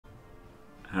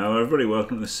Hello everybody,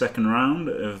 welcome to the second round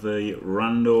of the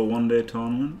Rando one-day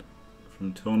tournament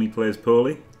from Tourney Plays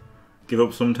Poorly. Give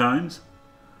up sometimes.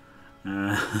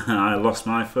 I lost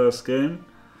my first game.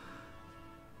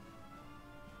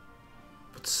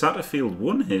 But Satterfield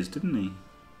won his, didn't he?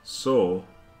 So,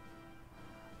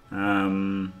 I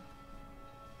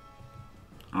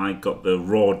got the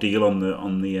raw deal on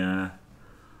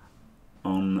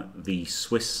the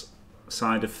Swiss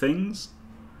side of things.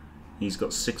 He's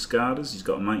got 6 guarders. He's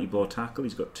got a mighty blow tackle.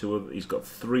 He's got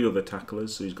 3 other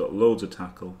tacklers, so he's got loads of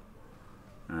tackle,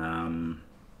 and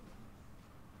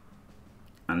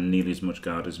nearly as much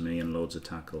guard as me and loads of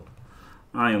tackle.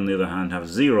 I, on the other hand, have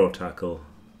 0 tackle.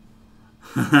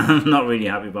 I'm not really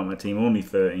happy about my team. Only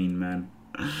 13 men.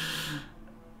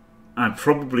 I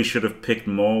probably should have picked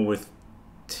more with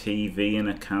TV and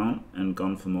account and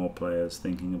gone for more players.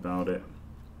 Thinking about it,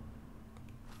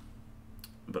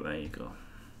 but there you go.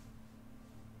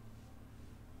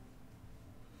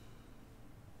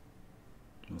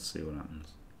 We'll see what happens.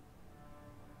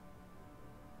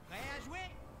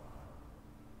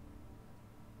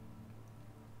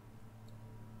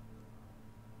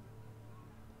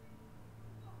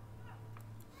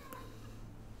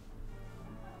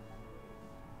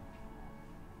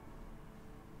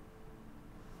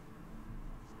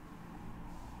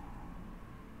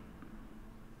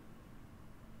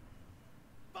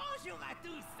 Bonjour à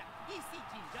tous. Ici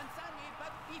Kim Johnson et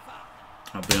Bob Bifford.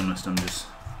 I'll be honest,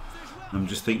 I'm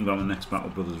just thinking about my next Battle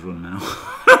Brothers run now.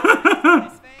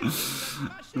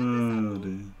 Oh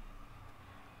dear.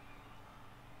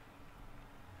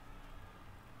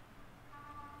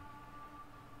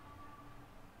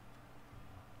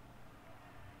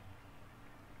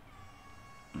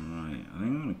 Alright, I think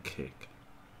I'm gonna kick.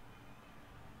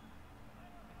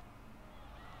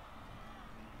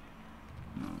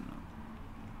 No.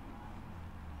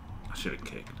 I should have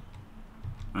kicked.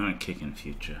 I'm gonna kick in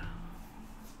future.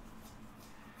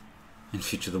 In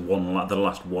future, the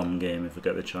last one game, if I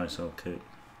get the choice, I'll kick.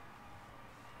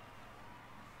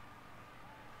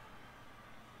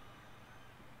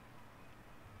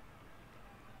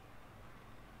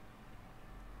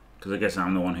 Because I guess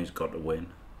I'm the one who's got to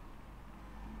win.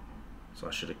 So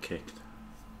I should have kicked.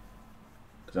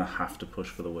 Because I have to push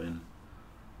for the win.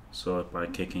 So by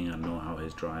kicking, I'd know how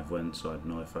his drive went, so I'd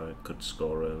know if I could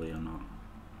score early or not.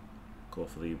 Go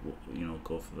for the,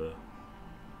 go for the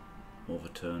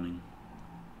overturning.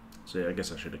 So yeah, I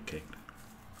guess I should have kicked.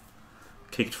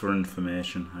 Kicked for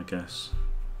information, I guess.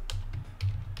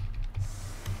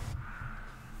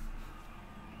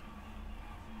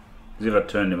 Because if I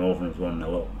turned him over and was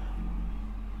 1-0 up,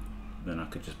 then I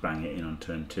could just bang it in on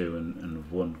turn 2 and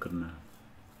have won, couldn't I?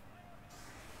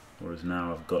 Whereas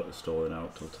now I've got to stall it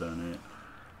out till turn 8.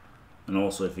 And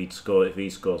also if he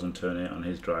scores on turn 8 on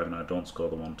his drive and I don't score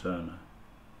the one-turner,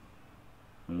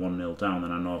 and 1-0 down,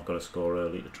 then I know I've got to score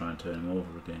early to try and turn him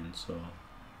over again. So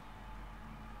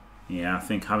yeah, I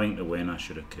think having to win, I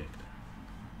should have kicked.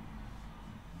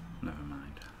 Never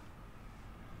mind.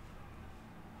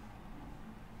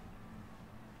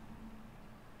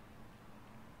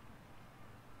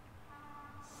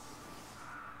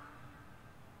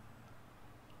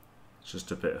 It's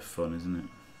just a bit of fun, isn't it?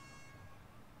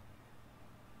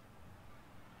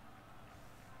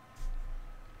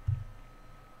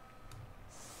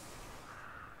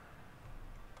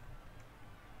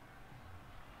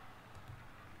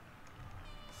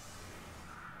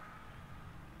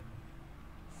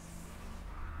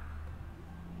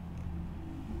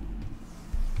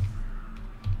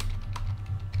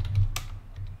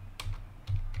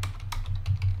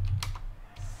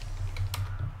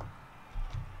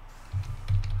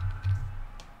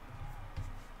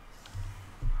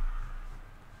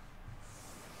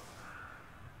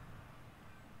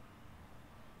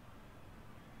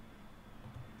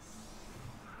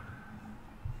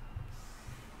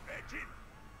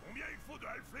 Combien il faut de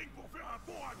halflings pour faire un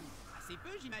bon ragoût? Assez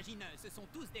peu, j'imagine. Ce sont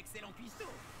tous d'excellents cuistots.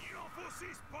 Il en faut 6,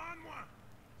 pas un de moins.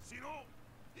 Sinon,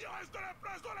 il reste de la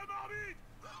place dans la marmite.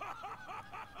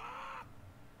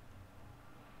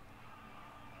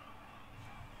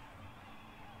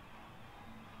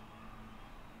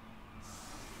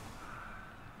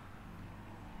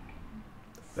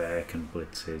 Bear can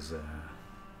blitz his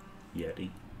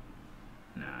Yeti.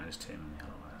 Nah, just him on the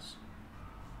LS.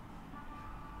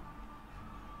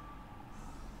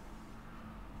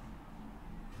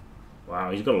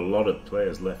 Wow, he's got a lot of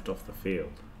players left off the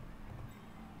field.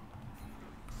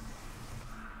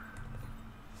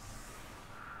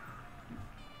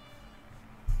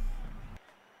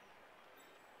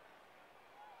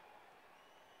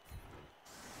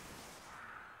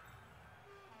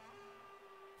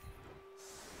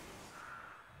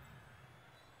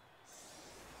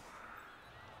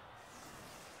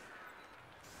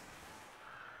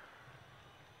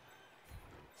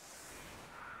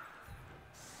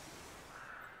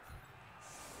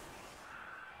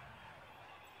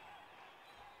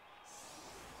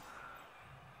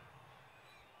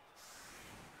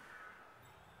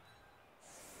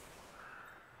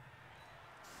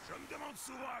 demande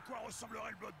souvent à quoi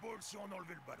ressemblerait le Blood Bowl si on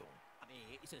enlevait le ballon. Ah,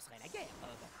 mais ce serait la guerre, Bob.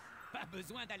 Pas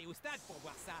besoin d'aller au stade pour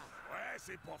voir ça. Ouais,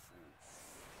 c'est pas fou.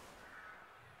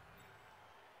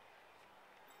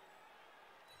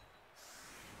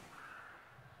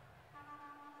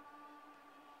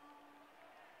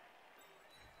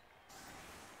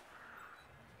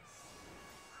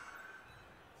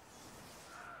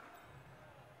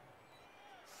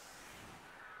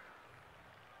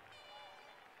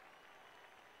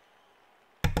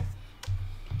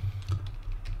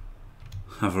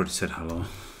 I've already said hello.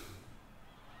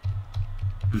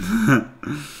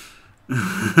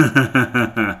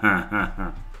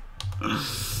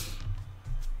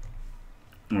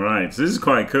 Right, so this is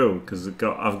quite cool because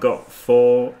I've got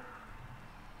four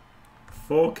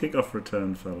kickoff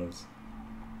return fellas.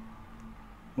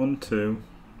 1, 2,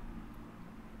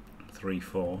 3,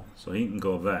 4. So he can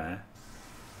go there.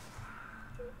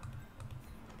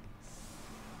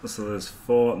 So there's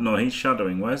 4. No, he's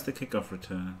shadowing. Where's the kickoff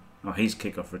return? Oh, he's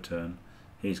kickoff return.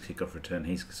 He's kickoff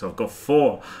return. So I've got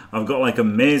 4. I've got like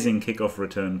amazing kickoff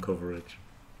return coverage.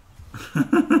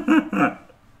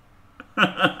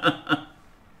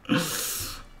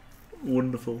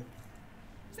 Wonderful.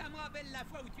 Ça me rappelle la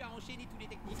fois où tu as enchaîné tous les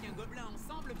techniciens gobelins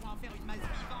ensemble pour en faire une masse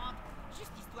vivante,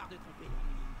 juste histoire de tromper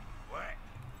l'ennemi. Ouais,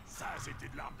 ça c'était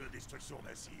de l'arme de destruction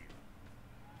massive.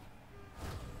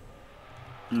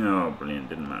 Oh, brilliant.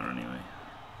 Didn't matter anyway.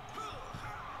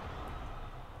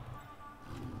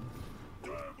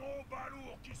 Deux gros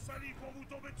balourds qui s'allient pour vous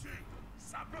tomber dessus.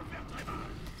 Ça peut faire très mal.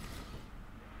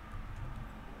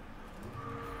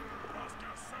 Parce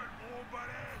qu'un seul gros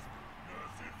balèze ne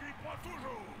suffit pas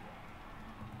toujours.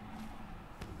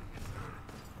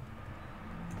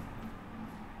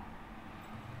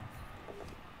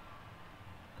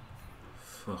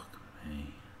 Fuck me.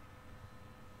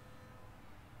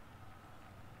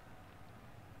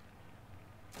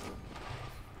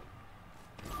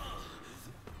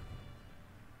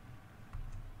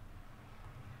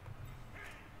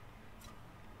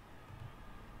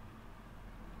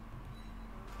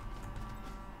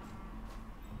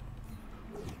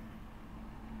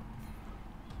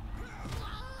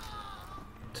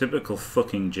 Typical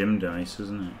fucking gym dice,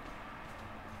 isn't it?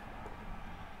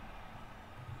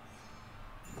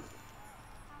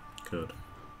 Good.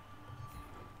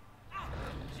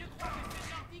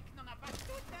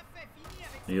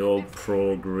 The old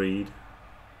pro greed.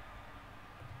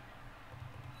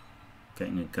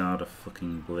 Getting a guard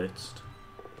fucking blitzed.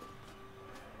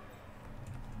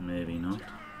 Maybe not.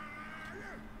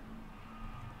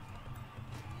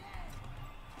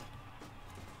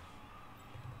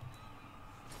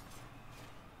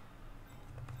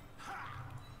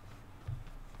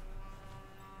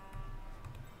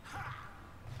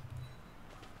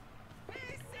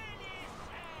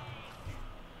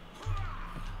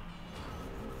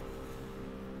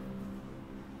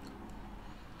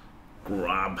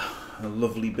 Grab. A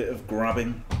lovely bit of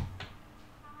grabbing.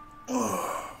 Oh.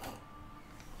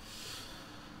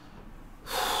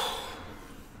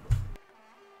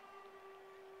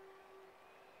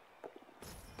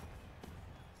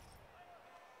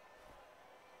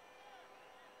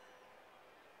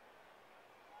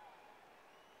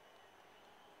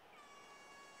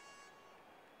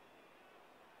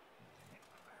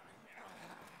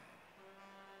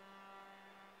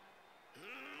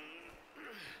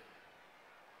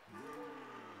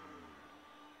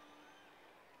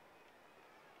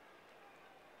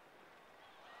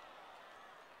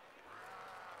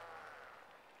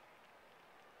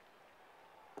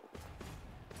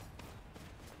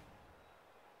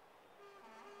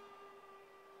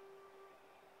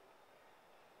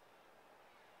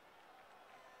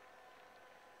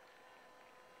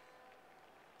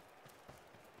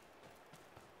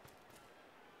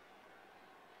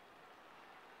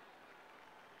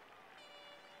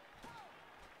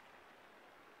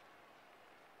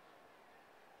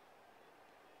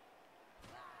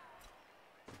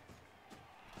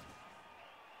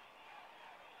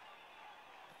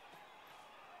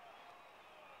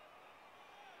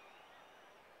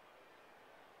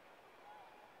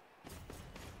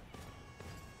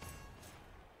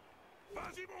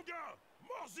 Vas-y mon gars,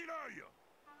 mords-y l'œil.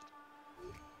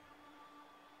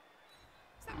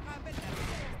 Ça me rappelle la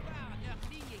vieille histoire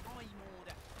d'Earthling et Grand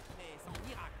Immonde. Mais sans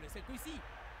miracle ce coup-ci.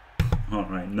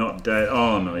 Alright, not dead.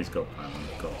 Oh no, he's got power.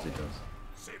 Of course he does.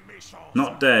 C'est méchant.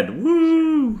 Not dead.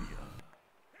 Woo!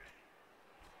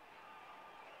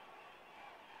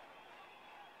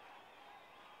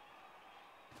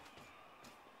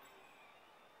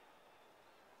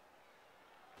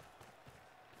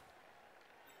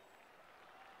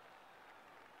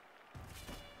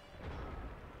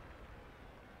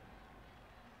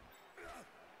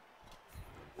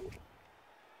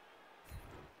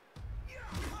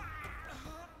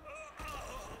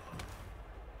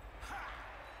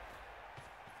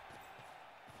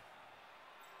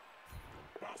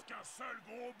 qu'un seul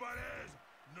gros balèze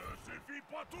ne suffit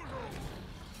pas toujours.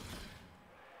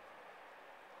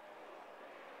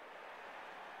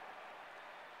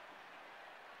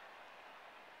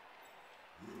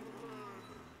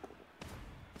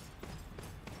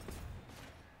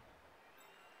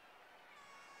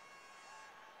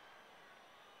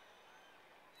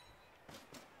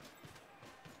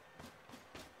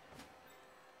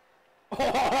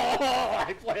 Oh,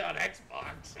 I play on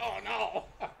Xbox. Oh no.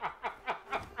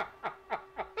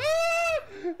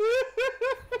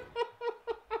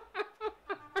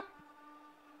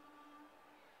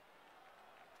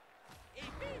 Et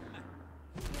bim!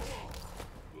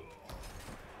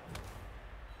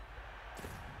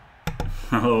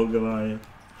 Oh, Goliath.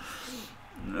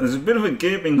 There's a bit of a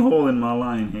gaping hole in my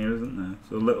line here, isn't there?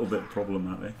 It's a little bit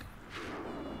problematic.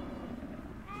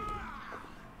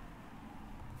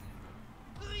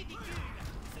 Ridicule!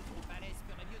 Ce gros balèze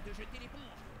ferait mieux de jeter l'éponge.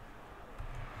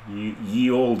 Ye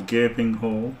old gaping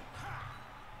hole.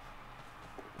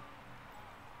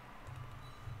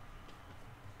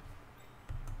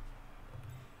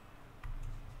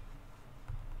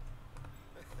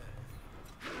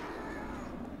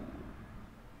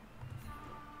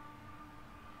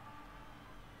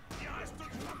 Il reste 3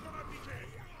 comme appliqué.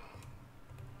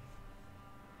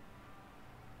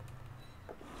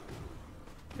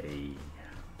 Hey.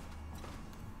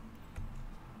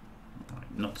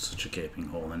 Right, not such a gaping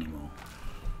hole anymore.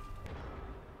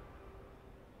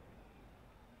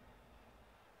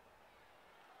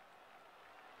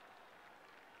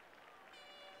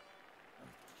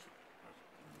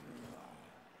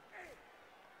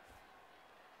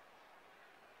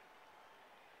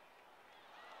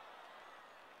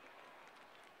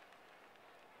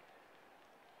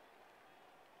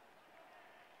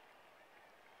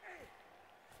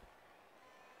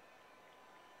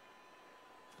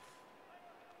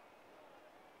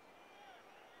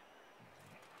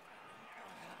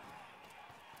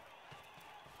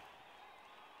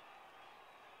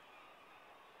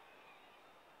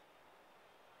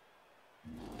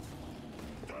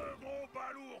 Deux gros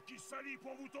balourds qui s'allient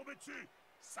pour vous tomber dessus.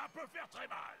 Ça peut faire très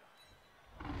mal.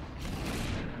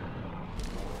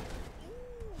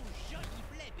 Ouh, jolie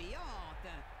plaie béante!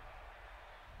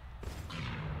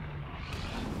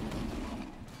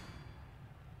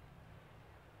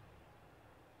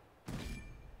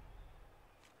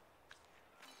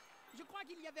 Je crois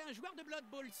qu'il y avait un joueur de Blood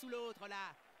Bowl sous l'autre,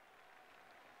 là.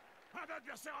 Un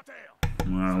adversaire à terre.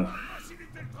 Well,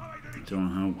 Faciliter le travail de l'équipe. don't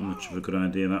know how much of a good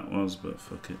idea that was, but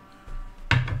fuck it.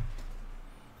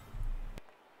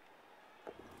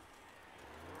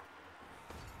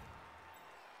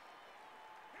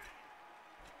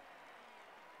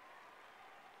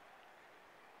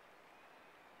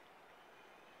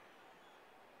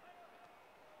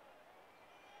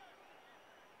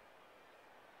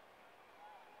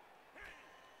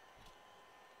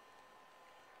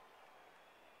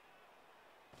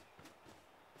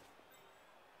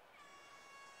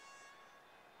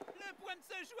 Le poing de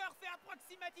ce joueur fait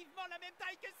approximativement la même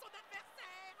taille que son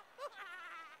adversaire.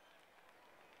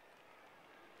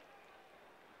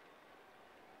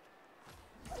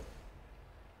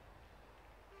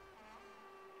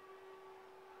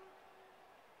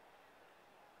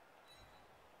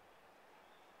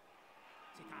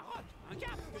 C'est un roc, un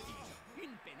cap, que dis-je,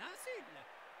 une péninsule.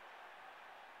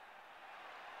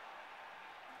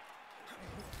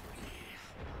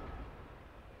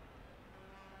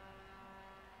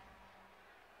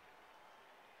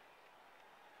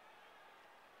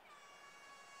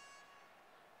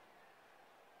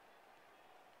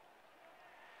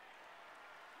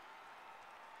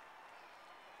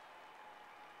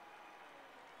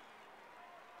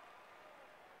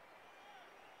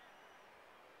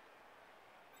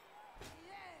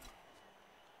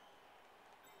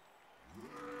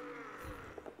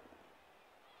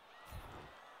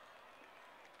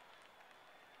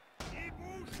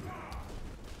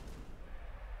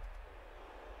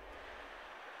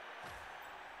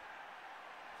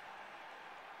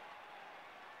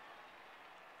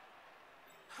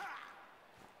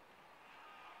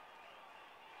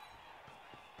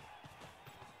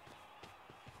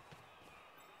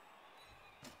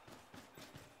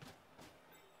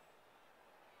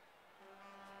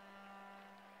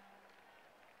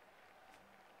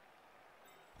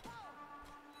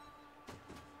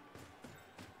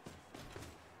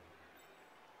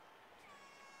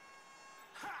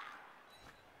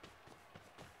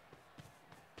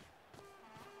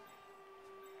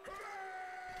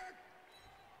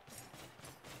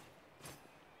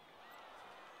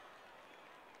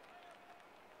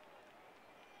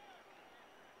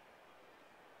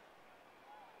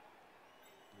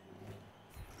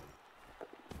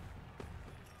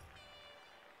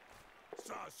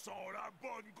 Ça sent la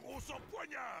bonne grosse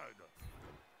empoignade.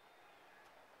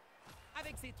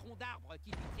 Avec ces troncs d'arbres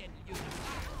qui lui tiennent lieu de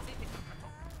c'était...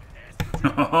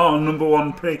 Oh, number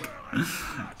one pick.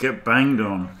 Get banged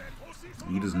on.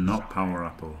 He does not power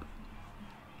apple.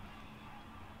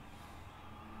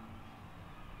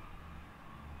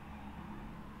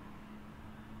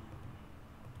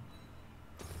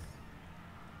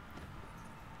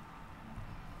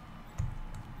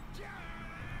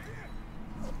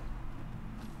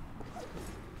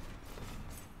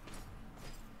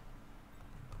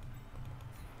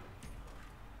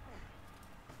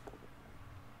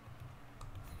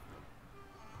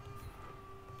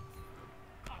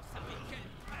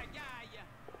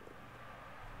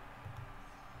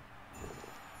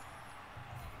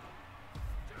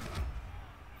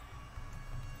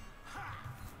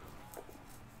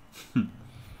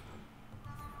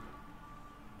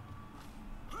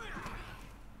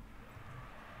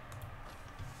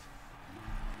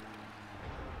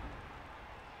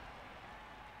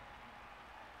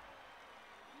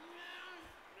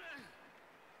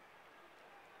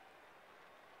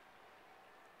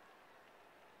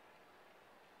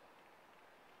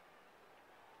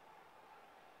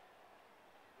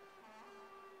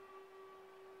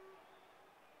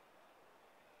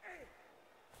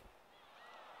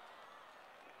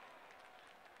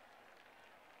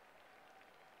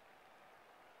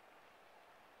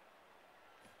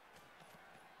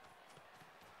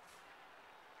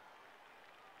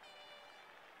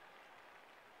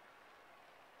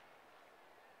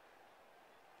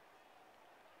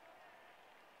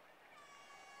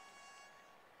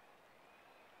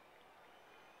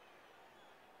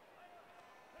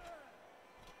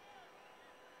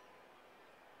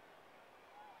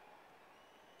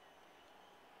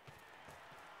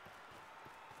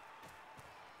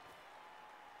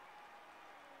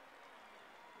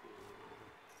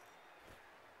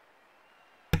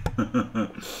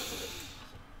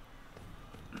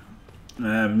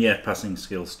 Yeah, passing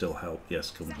skills still help. Yes,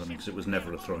 because it was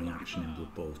never a throwing action in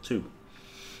Blood Bowl 2.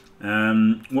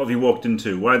 What have you walked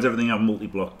into? Why does everything have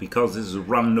multi-block? Because this is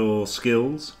Rando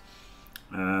skills.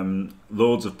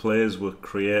 Loads of players were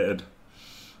created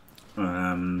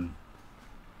by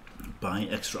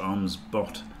Extra Arms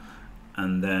bot,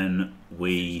 and then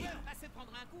we.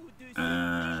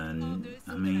 I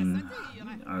mean,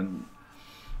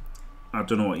 I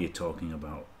don't know what you're talking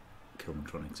about,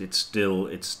 Kilmatronics. It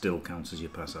still counts as your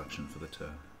pass action for the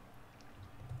turn.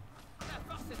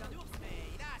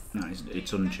 No,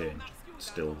 it's unchanged. It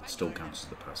still counts as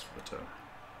the pass for the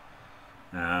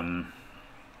turn.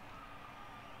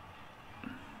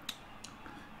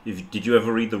 Did you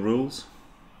ever read the rules?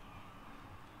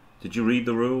 Did you read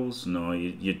the rules? No,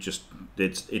 you just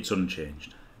it's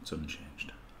unchanged. It's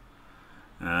unchanged.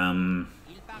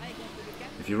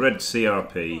 If you read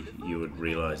CRP, you would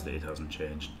realise that it hasn't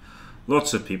changed.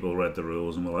 Lots of people read the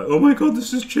rules and were like, "Oh my god,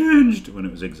 this has changed," when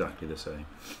it was exactly the same.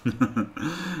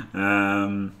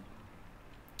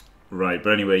 Right,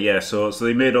 but anyway, yeah. So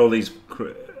they made all these.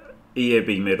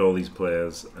 EAB made all these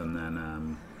players, and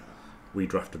then we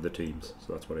drafted the teams.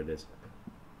 So that's what it is.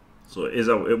 So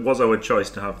it was our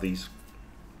choice to have these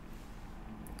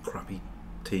crappy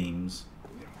teams.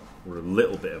 Were a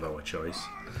little bit of our choice,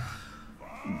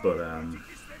 but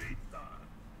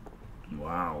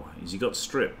wow, has he got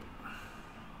strip?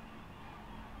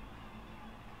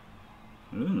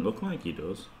 It doesn't look like he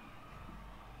does.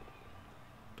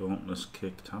 Dauntless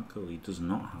kick tackle. He does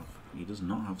not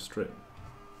have strip,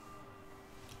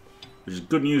 which is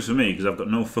good news for me because I've got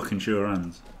no fucking sure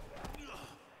hands.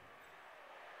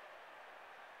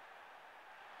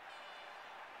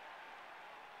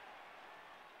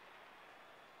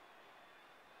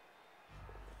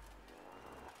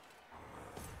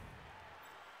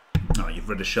 Oh, you've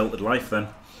read A Sheltered Life then.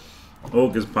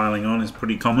 Ogres piling on is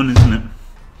pretty common, isn't it?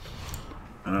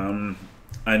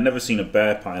 I'd never seen a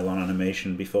bear pile on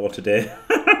animation before today.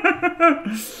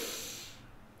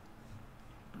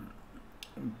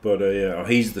 But yeah, oh,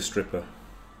 he's the stripper.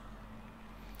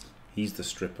 He's the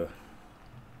stripper.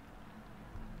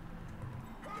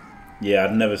 Yeah,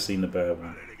 I'd never seen the bear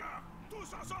one.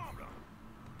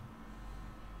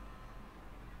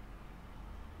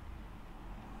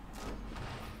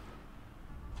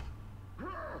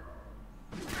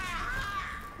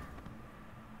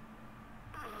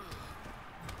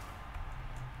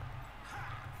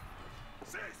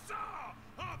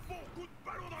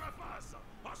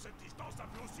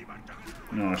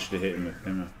 No, I should have hit him with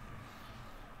him.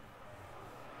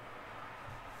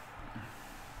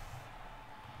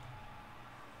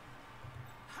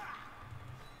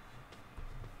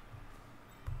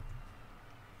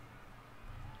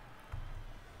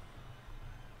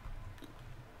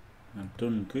 I've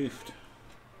done goofed.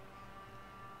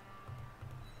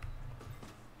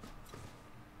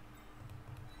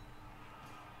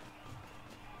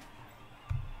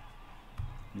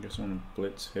 I guess I want to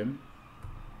blitz him.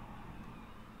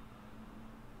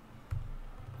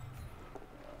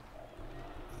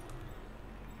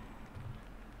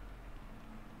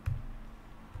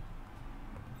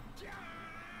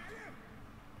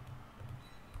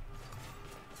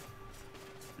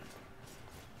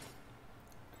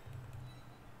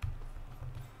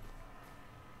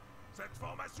 Cette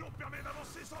formation permet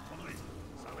d'avancer sans trop de risques.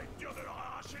 Ça va être dur de leur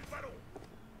arracher le ballon.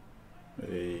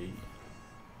 Hey.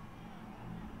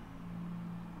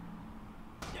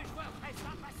 Le joueur reste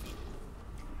impassible.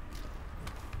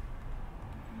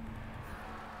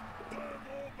 Deux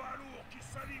gros bas lourds qui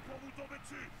s'allient pour vous tomber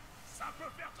dessus. Ça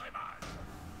peut faire très mal.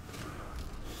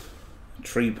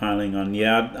 Tree piling on.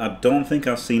 Yeah, I don't think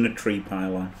I've seen a tree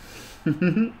pile on.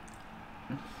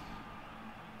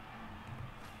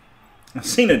 I've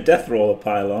seen a death roller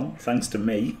pile on, thanks to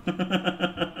me.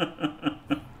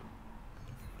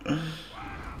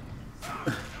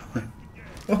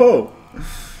 Oh,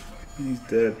 he's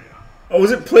dead. Oh,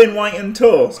 was it plain white and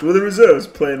toast? Were the reserves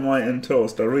plain white and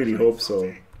toast? I really hope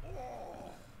so.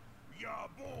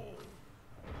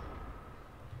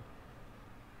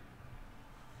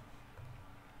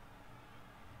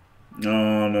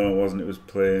 Oh no, it wasn't. It was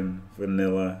plain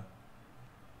vanilla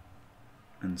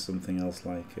and something else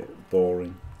like it.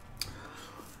 Boring.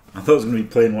 I thought it was going to be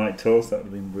plain white toast. That would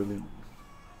have been brilliant.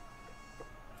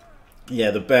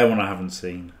 Yeah, the bear one I haven't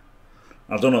seen.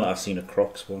 I don't know that I've seen a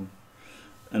Crocs one,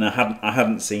 and I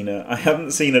hadn't seen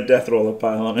a death roller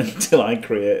pile on until I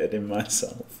created him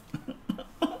myself.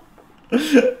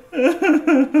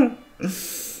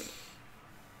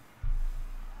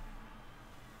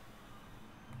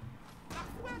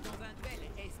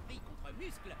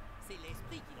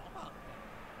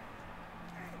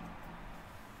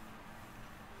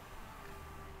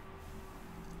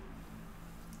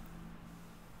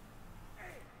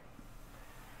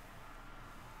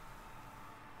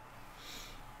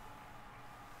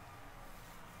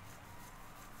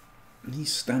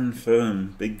 He's stand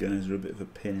firm. Big guys are a bit of a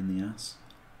pain in the ass.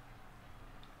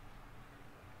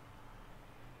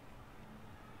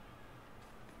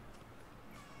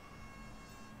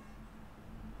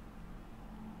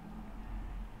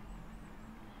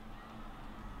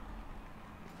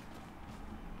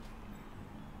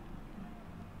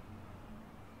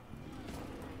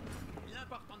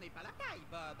 L'important n'est pas la taille,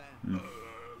 Bob.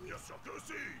 Bien sûr que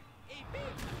si. Et bim!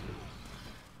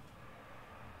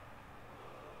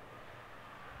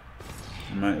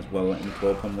 You might as well let him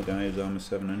go up on the guy who's armor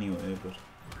 7 anyway, but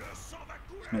it's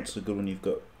not so good when you've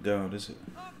got guard, is it?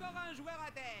 Encore un joueur à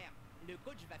terre. Le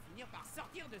coach va finir par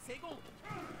sortir de ses gonds.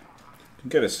 Can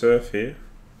get a surf here.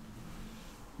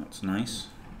 That's nice.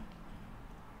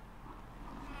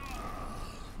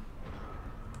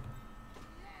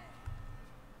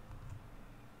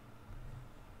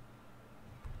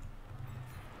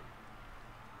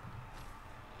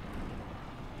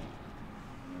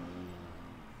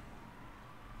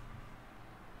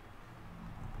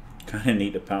 Kinda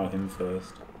need to power him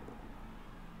first.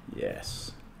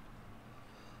 Yes.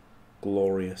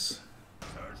 Glorious.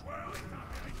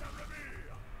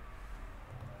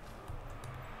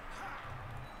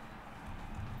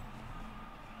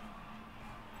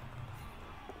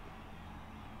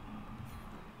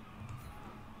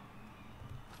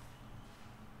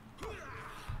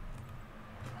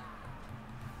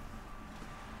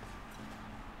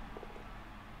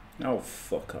 Oh,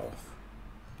 fuck off.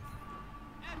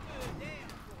 Un peu d'air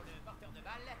pour le porteur de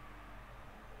balle.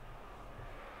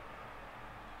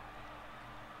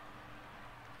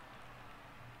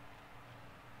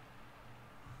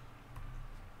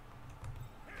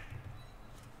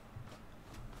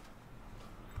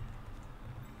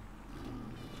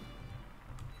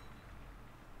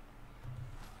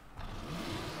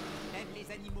 Même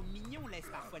les animaux mignons laissent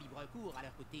parfois libre cours à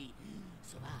leur côté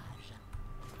sauvage.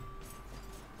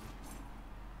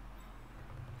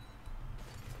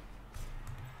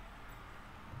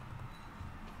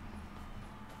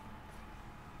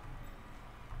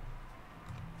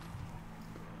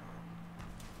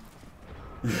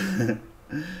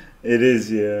 It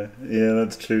is, yeah,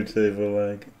 that's true too. But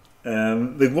like,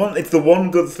 it's the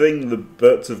one good thing the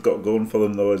Berts have got going for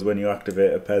them though is when you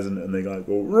activate a peasant and they like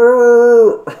go.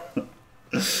 Roar!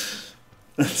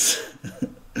 It's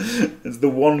the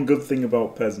one good thing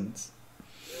about peasants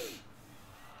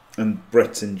and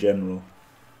Brits in general.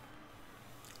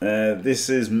 This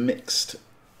is mixed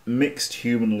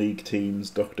human league teams.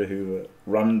 Doctor Hoover,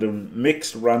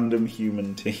 mixed random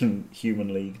human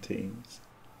league teams.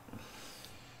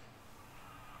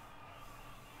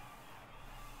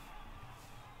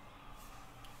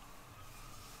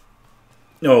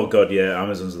 Oh god, yeah,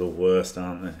 Amazons are the worst,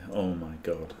 aren't they? Oh my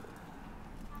god.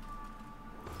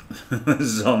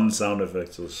 Zon sound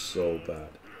effects are so bad.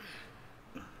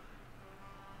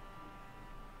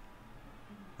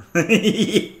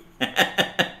 Yeah.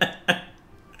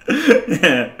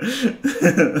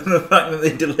 The fact that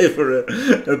they deliver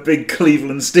a big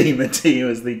Cleveland steamer to you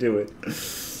as they do it.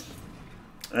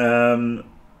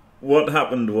 What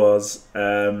happened was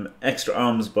Extra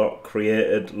Arms Bot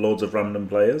created loads of random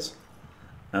players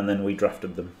and then we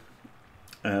drafted them.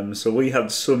 So we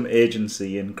had some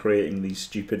agency in creating these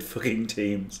stupid fucking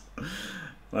teams.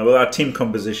 Well, our team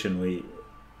composition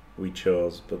we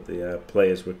chose, but the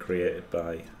players were created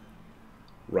by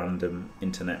random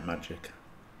internet magic.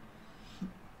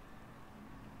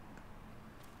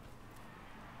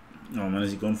 Oh man,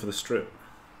 is he going for the strip?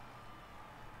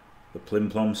 The Plim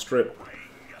Plom strip.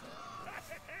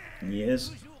 He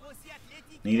is.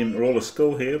 Need him to roll a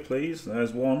skull here, please.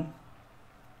 There's one.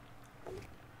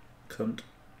 Cunt.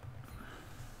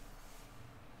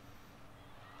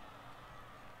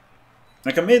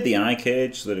 Like, I made the eye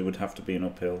cage so that it would have to be an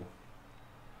uphill.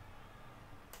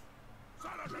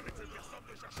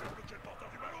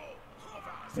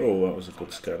 Oh, that was a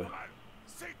good scatter.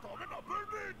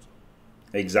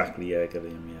 Exactly, yeah,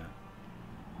 Gilliam, yeah.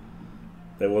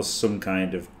 There was some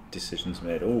kind of decisions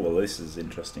made. Oh, well, this is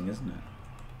interesting, isn't it?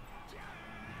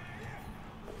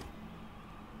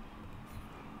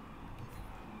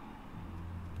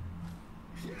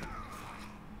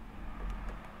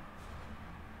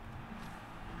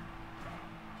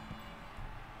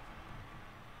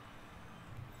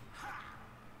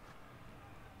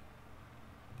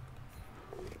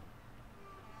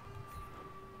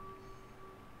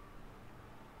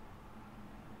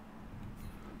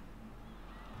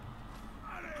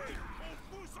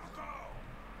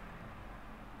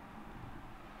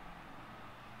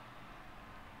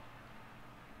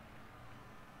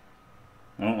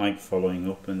 I don't like following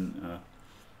up and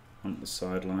on the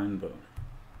sideline, but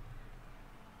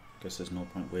I guess there's no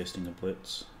point wasting a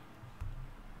blitz.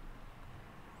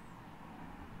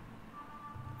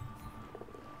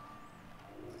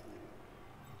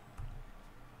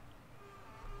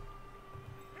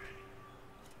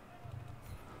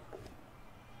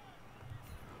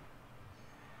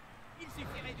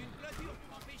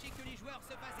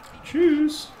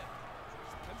 Choose.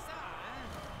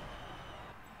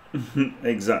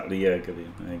 Exactly, yeah,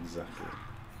 Gillian. Exactly.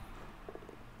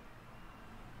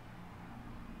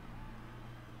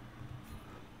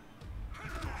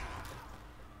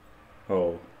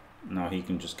 Oh, now he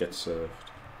can just get served.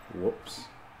 Whoops.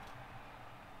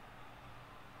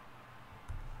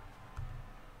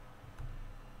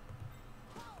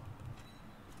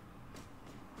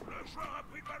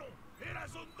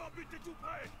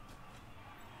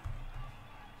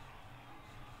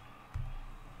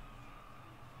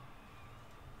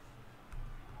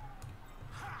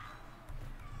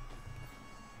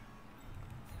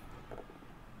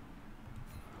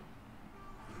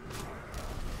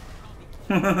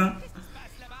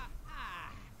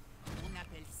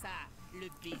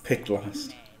 Picked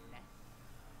last.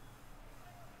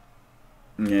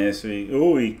 Yeah, so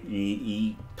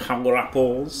he power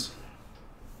apples.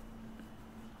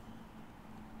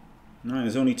 No,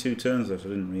 there's only 2 turns left. I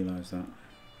didn't realise that.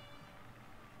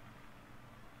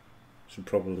 Should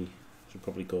probably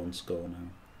go and score now.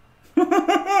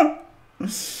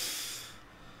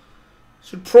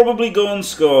 Should probably go and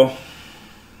score.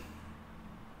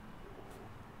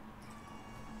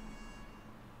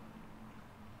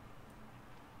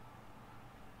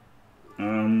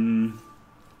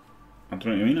 I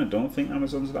don't know what you mean. I don't think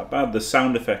Amazons are that bad. The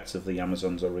sound effects of the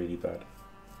Amazons are really bad,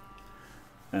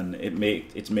 and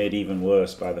it's made even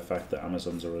worse by the fact that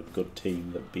Amazons are a good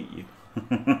team that beat you.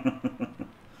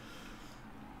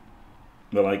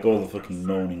 But like all the fucking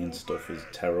moaning and stuff is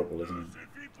terrible, isn't it?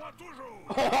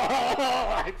 Oh,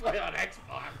 I play on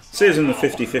Xbox. Saves him the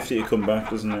 50-50 to come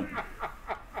back, doesn't it?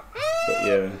 But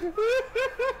yeah.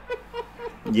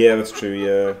 Yeah, that's true,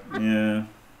 yeah. Yeah. And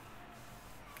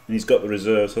he's got the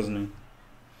reserves, hasn't he?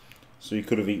 So he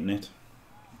could have eaten it,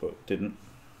 but didn't.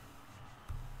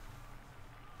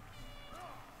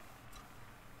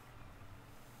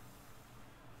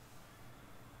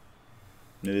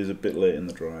 It is a bit late in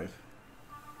the drive.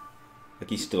 Like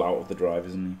he's still out of the drive,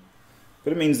 isn't he?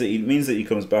 But it means that he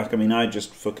comes back. I mean, I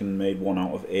just fucking made 1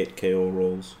 out of 8 KO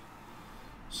rolls.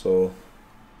 So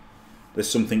there's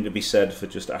something to be said for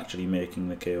just actually making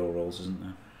the KO rolls, isn't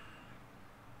there?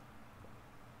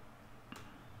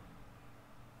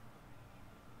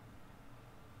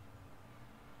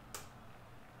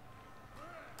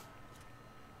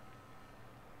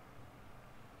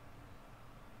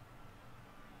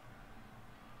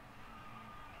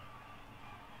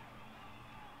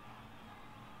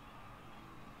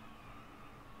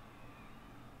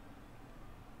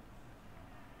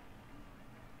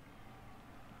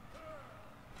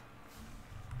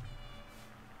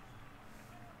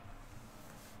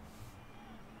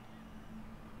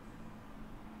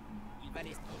 pas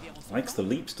l'esquiver en son Likes the temps.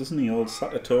 leaps, doesn't he, old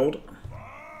Satterfield?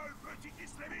 Ah, le petit qui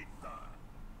se lève vite.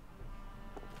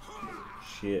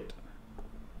 Shit.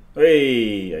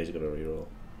 Hey! He's got a reroll.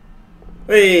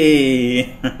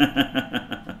 Hey!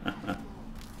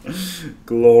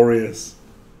 Glorious.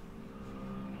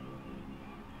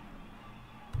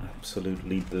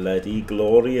 Absolutely bloody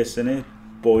glorious, innit?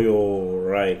 Boy,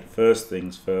 alright. First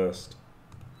things first.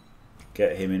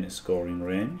 Get him into scoring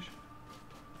range.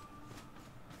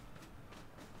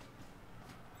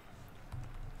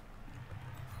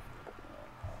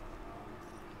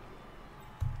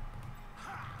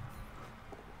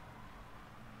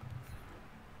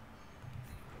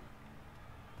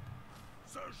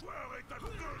 Ce joueur est à deux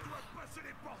doigts de passer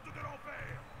les portes de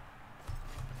l'enfer.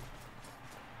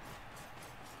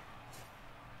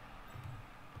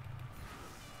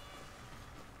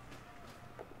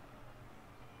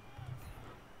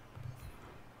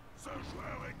 Ce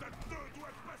joueur est à deux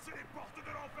doigts de passer les portes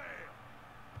de l'enfer.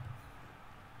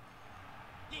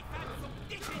 Les femmes sont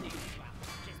déchaînées ce soir.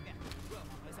 J'espère que le joueur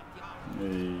en ressortira Hey.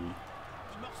 un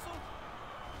petit morceau.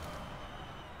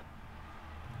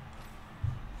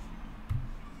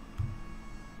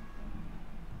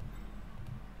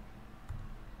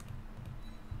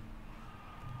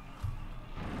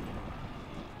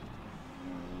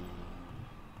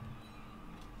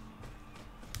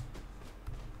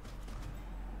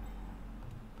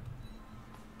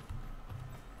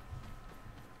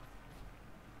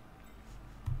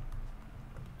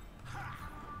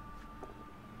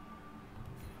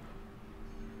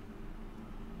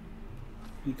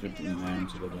 He could have been down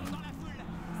to the line.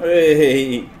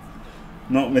 Hey!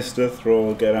 Not Mr.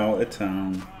 Throw, get out of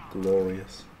town.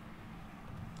 Glorious.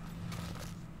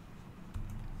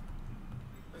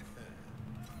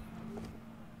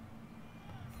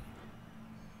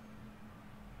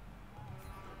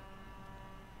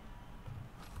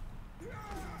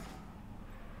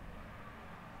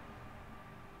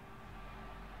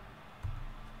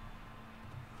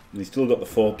 And he's still got the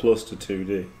 4+ to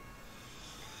 2D.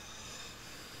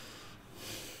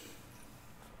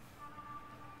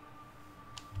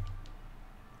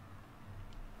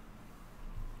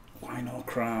 Why no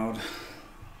crowd?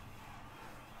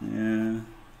 Yeah.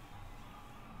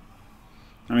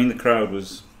 I mean, the crowd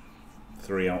was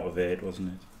 3 out of 8,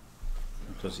 wasn't it?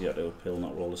 Because he had to uphill,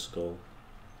 not roll a skull.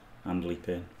 And leap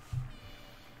in.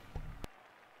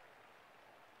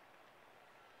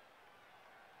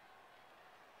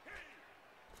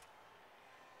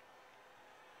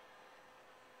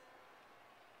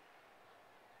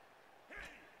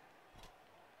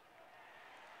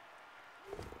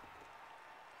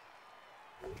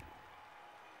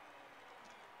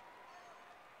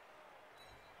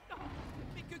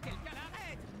 Mais que quelqu'un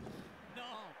l'arrête!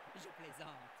 Non, je plaisante.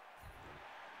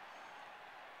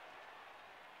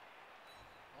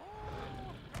 Oh,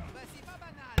 bah c'est pas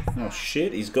banal. Oh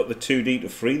shit, he's got the 2D to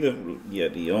free the... Yeah,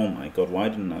 oh my god, why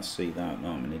didn't I see that?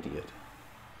 No, I'm an idiot.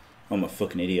 I'm a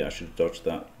fucking idiot, I should have dodged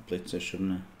that blitzer,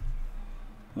 shouldn't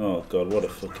I? Oh god, what a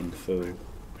fucking fool.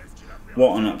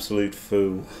 What an absolute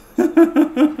fool.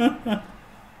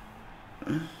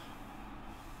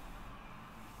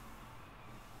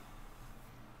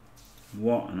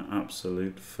 What an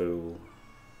absolute fool.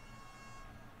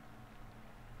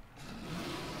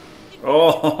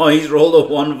 Oh, he's rolled a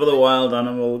 1 for the wild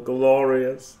animal.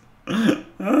 Glorious.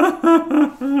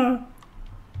 Now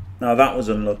that was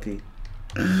unlucky.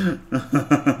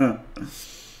 That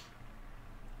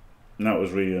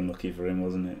was really unlucky for him,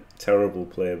 wasn't it? Terrible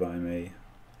play by me.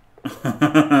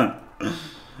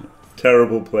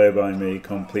 Terrible play by me,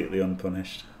 completely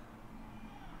unpunished.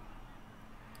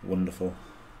 Wonderful.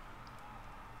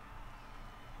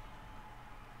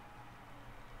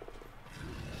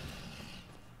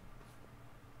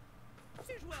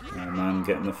 Oh man,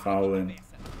 getting the foul in.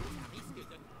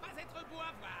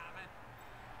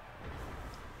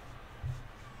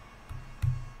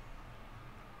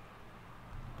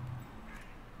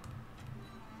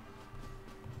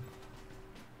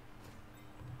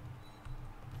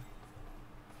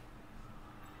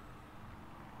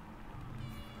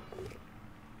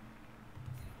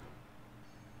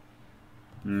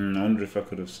 I wonder if I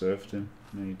could have surfed him,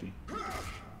 maybe.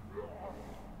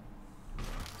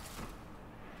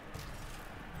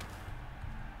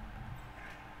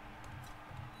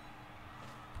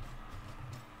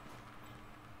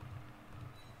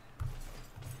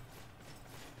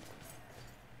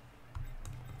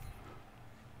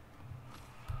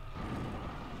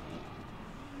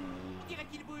 On dirait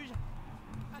qu'il bouge.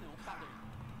 Ah non, pardon.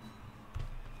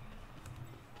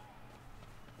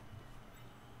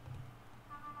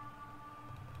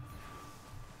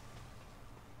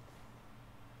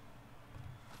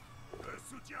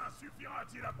 soutien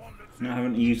suffira-t-il à prendre le dessus? Not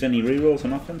having to use any rerolls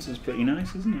on offense is pretty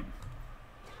nice, isn't it?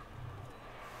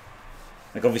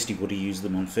 Like, obviously would he use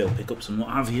them on failed pickups and what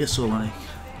have you, so like...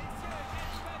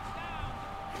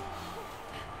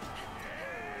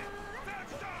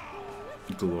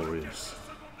 Glorious.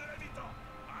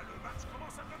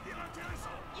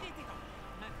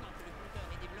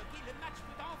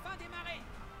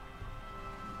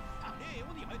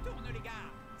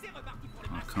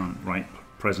 I can't write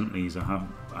presentries. I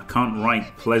can't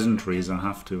write pleasantries. I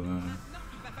have to.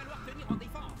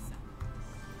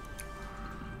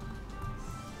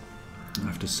 I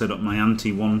have to set up my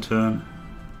ante one turn.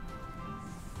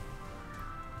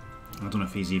 I don't know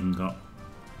if he's even got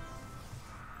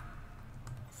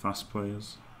fast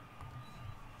players.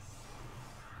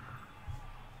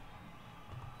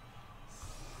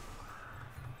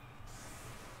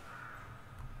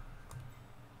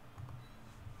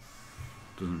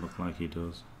 Doesn't look like he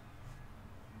does.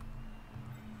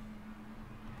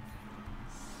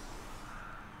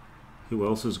 Who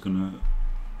else is gonna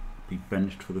be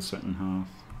benched for the second half?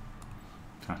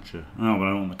 Catcher. Oh, but I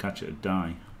don't want the catcher to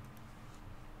die.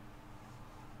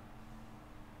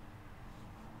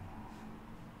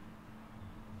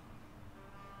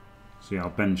 So yeah, I'll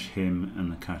bench him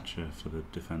and the catcher for the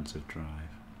defensive drive.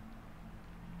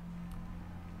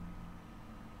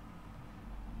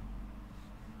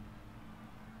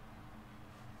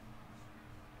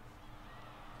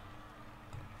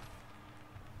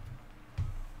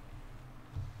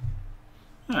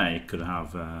 You could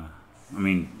have, I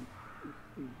mean,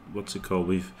 what's it called?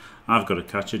 I've got a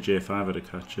catcher, J5 had a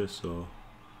catcher, so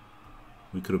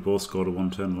we could have both scored a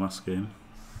one turn last game.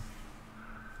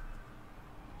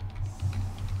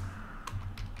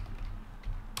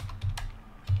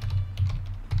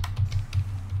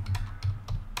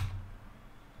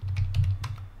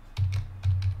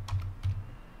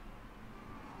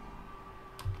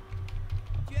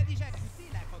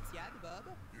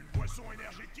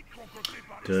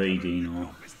 Dirty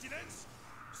Dino.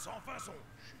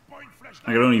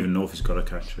 I don't even know if he's got a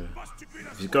catcher.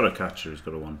 If he's got a catcher, he's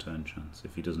got a one turn chance.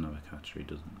 If he doesn't have a catcher, he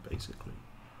doesn't, basically.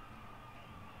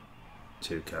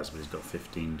 2 cats, but he's got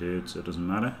 15 dudes, so it doesn't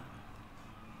matter.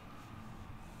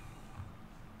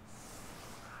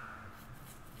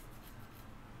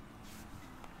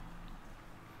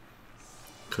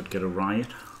 Could get a riot.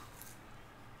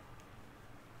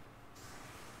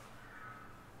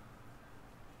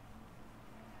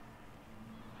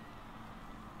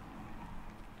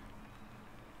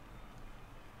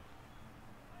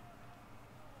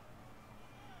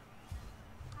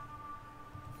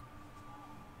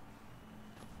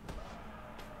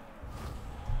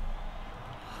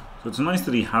 So it's nice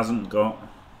that he hasn't got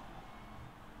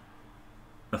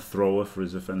a thrower for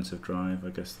his offensive drive.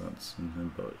 I guess that's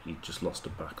something, but he just lost a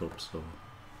backup, so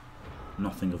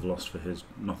nothing lost for his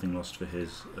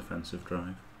offensive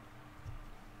drive.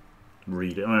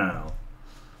 Read it. Well,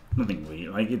 nothing really.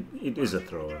 Like it is a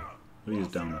thrower. He is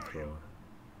down a thrower,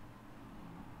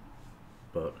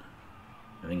 but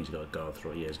I think he's got a guard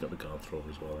thrower. Yeah, he's got the guard thrower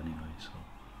as well. Anyway, so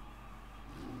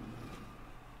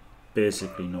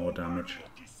basically no damage.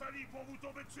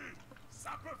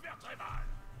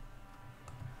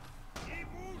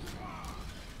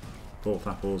 Both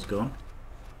apples gone.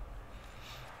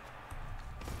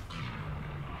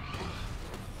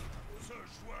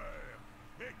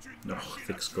 Oh,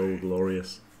 thick skull,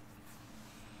 glorious.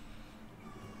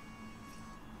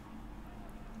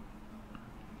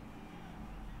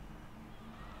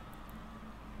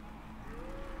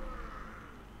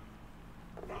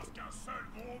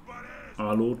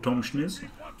 Hallo, Tom Schniss.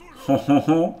 Ho ho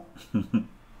ho.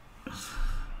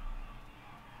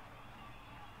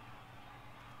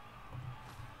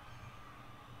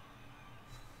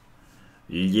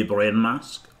 Libre en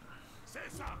masque.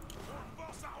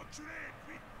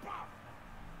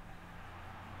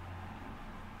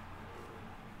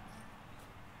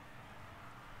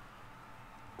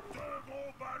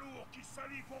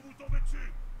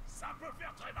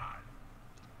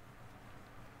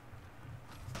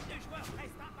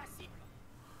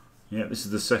 Yeah, this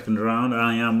is the second round.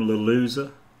 I am the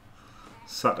loser.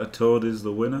 Satterfield is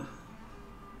the winner.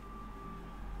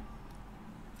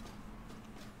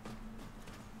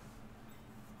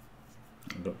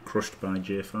 I got crushed by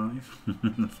J5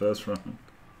 in the first round.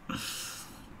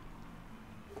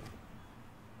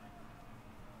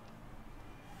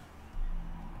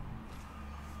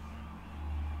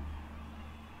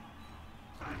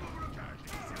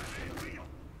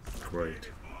 Great.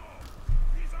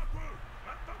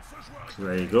 So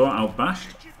there you go,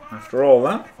 outbashed. After all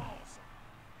that.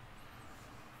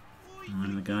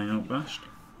 And the guy outbashed.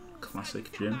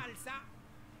 Classic Jim.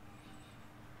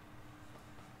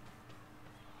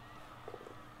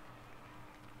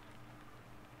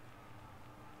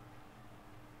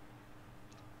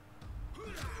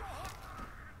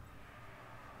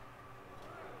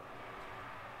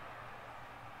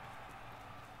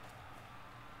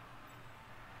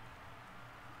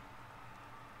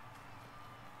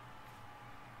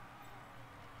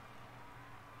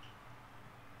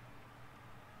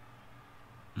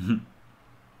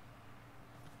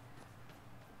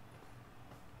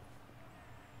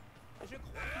 Je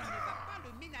crois qu'il ne va pas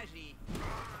le ménager.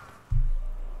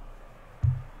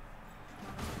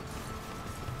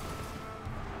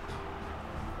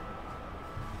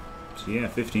 So yeah,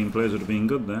 15 players would have been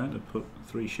good there to put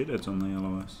 3 shitheads on the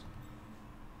LOS.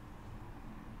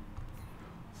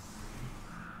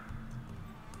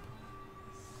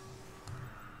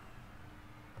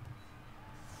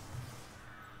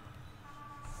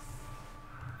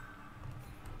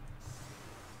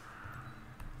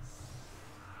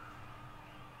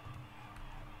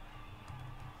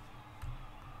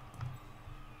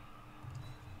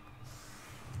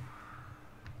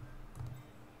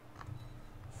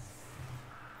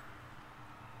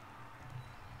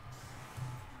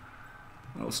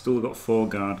 Well, still got 4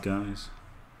 guard guys.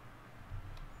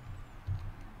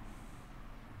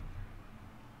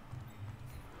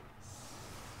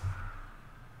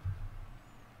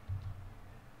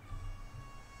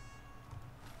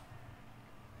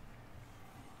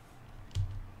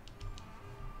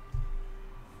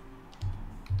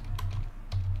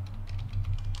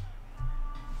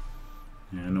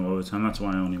 Yeah, no overtime, that's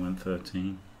why I only went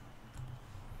 13.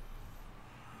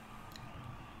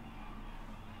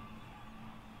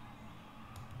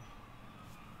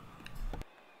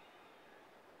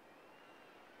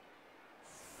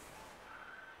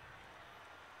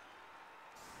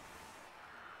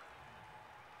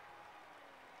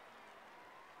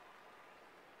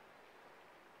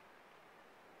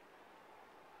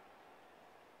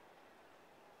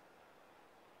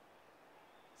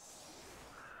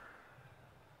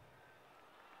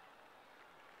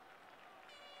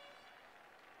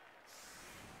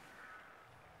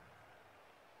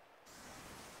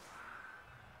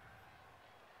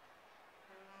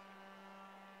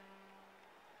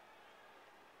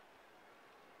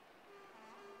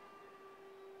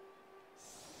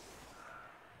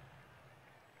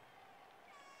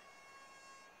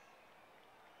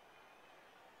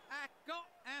 À quand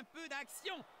un peu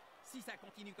d'action? Si ça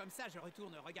continue comme ça, je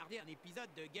retourne regarder un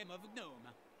épisode de Game of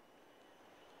Gnome.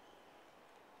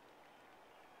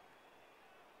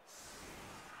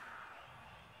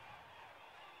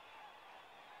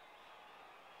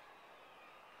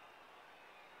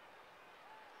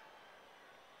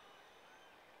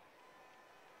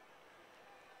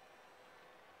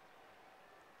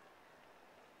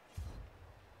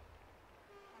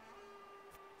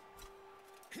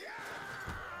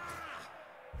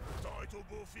 Le temps est au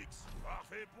beau fixe.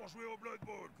 Parfait pour jouer au Blood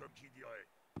Bowl, comme qui dirait.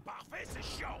 Parfait, c'est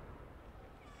chiant.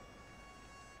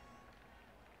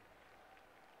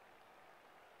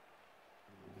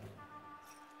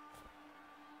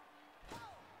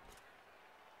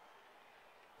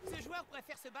 Ce joueur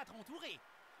préfère se battre entouré.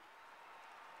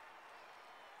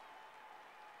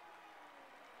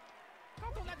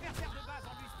 Quand ton adversaire de base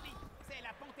en sprint, c'est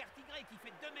la panthère tigrée qui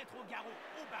fait 2 mètres au garrot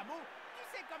au bas mot,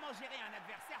 tu sais comment gérer un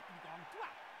adversaire plus grand que toi.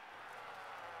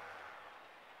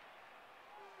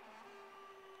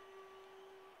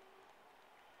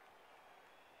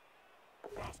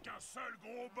 Parce qu'un seul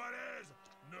gros balèze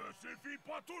ne suffit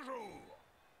pas toujours.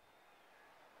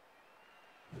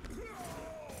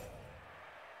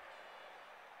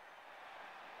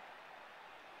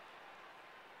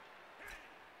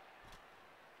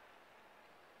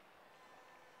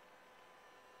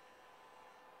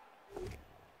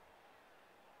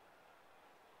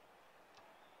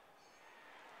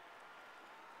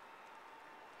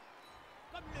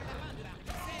 Comme le lapin de la rue,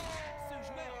 ce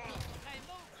joueur est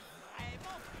vraiment,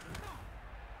 vraiment puissant.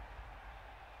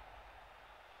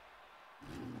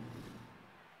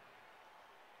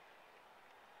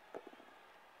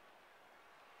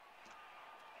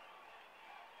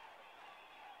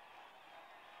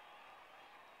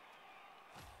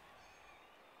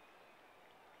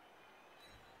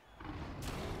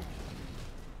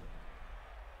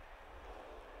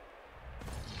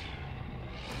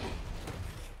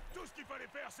 Tout ce qu'il fallait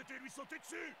faire, c'était lui sauter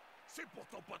dessus. C'est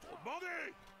pourtant pas trop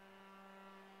demandé.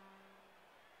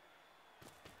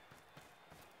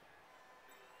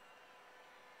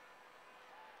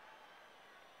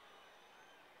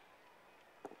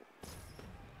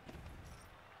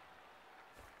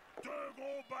 Deux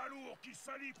gros balourds qui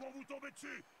s'allient pour vous tomber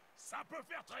dessus. Ça peut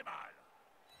faire très mal.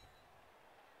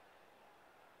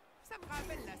 Ça me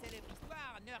rappelle la célèbre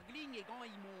histoire Nurgling et Gants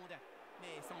Immonde.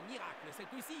 Mais sans miracle ce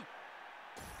coup-ci.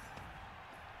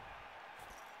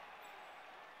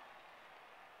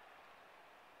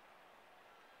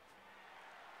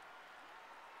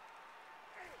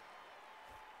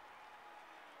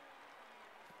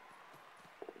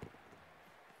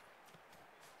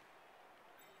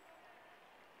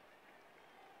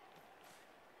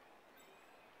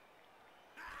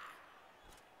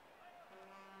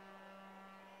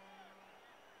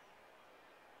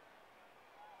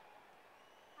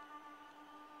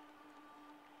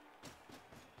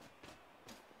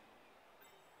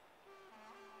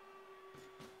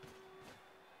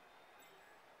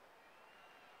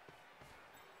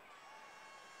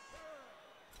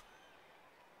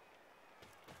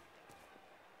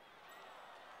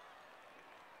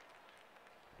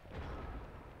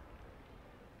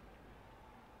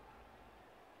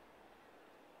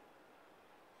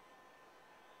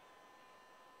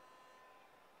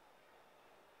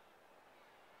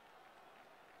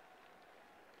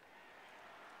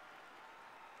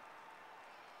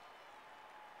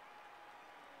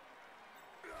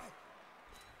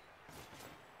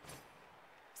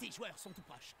 Les joueurs sont tout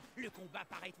proches. Le combat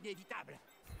paraît inévitable.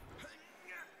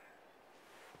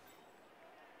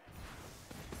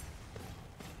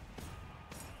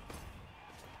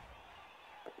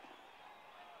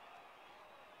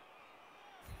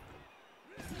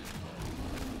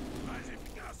 Très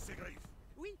efficace, ces griffes.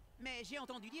 Oui, mais j'ai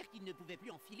entendu dire qu'il ne pouvait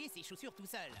plus enfiler ses chaussures tout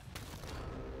seul.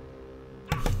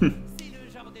 C'est le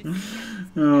genre de...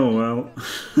 Oh well.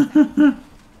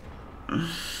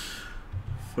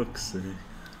 Fuck's sake.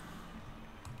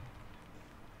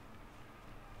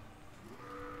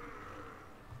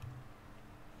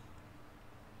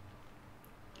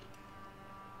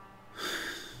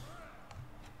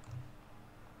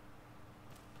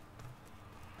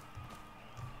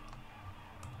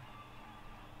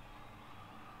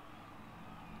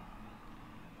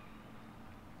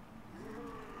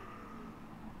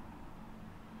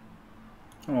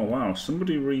 Oh wow,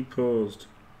 somebody reposed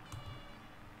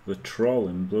the troll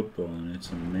in Blood Bowl and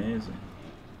it's amazing.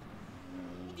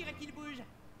 On dirait qu'il bouge.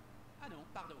 Ah non,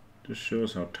 pardon. Just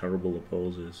shows how terrible the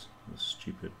pose is, the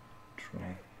stupid troll.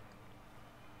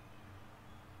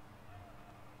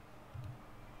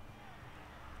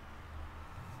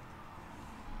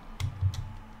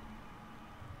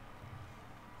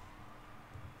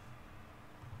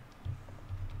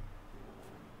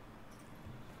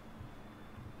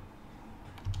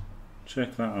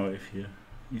 Check that out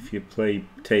if you play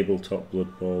tabletop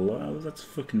Blood Bowl. Oh, that's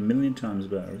fucking a million times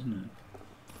better, isn't it?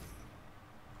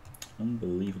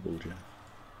 Unbelievable, Jeff.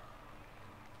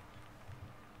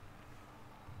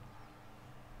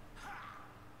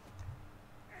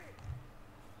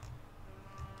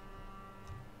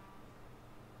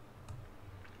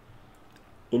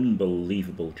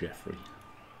 Unbelievable, Jeffrey.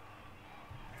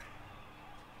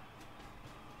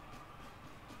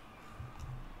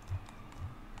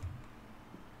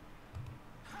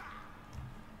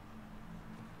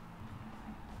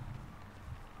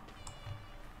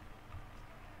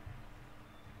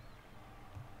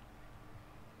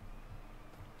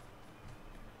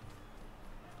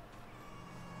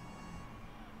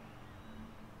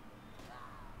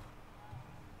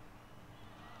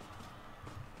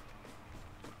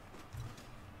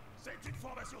 C'est une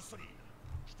formation solide.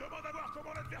 Je demande à voir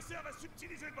comment l'adversaire va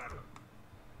subtiliser le ballon.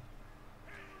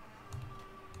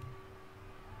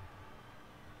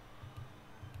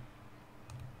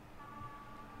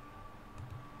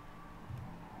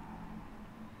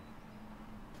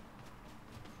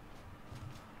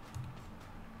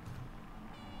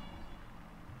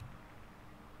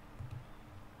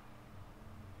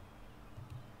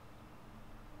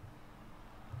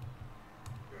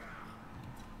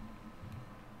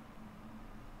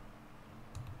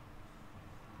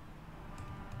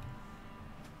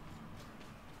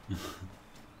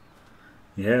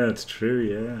 Yeah, it's true.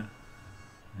 Yeah,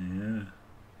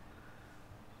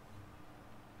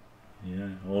 yeah.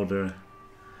 Order.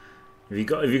 Have you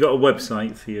got a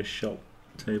website for your shop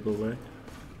table there?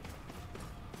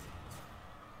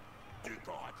 Du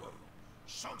corps à corps.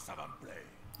 Je sens que ça va me plaire.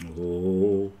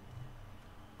 Oh,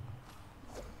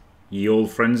 ye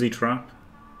old frenzy trap.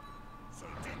 Ce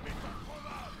type est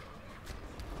improbable.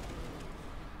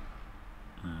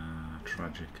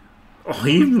 Tragic. Oh,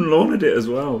 he even loaned it as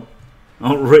well.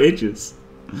 Outrageous.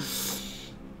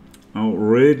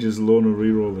 Outrageous loner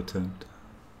reroll attempt.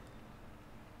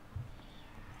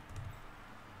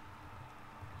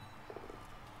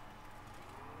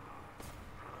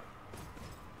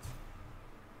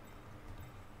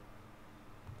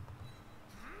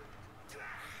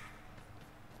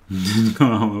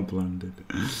 Armor blinded.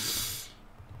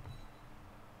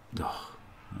 Oh,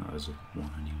 that was a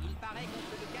one anyway. Il paraît qu'on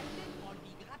peut le calmer en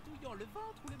lui gratouillant le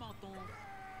ventre ou le menton.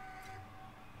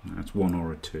 That's one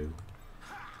or a two.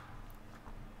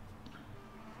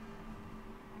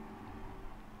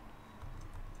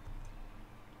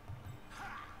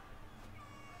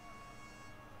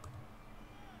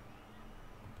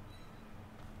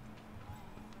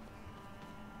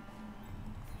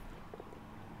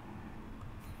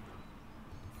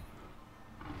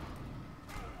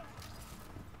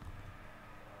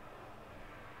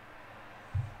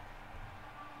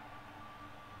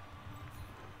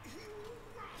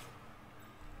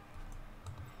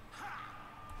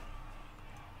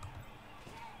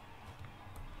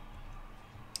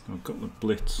 I've got the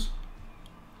blitz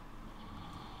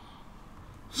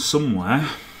somewhere.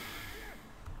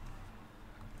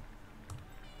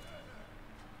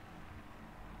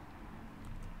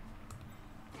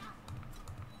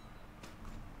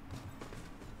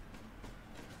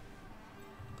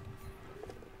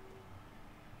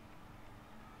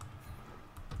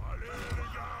 Allez les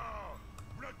gars,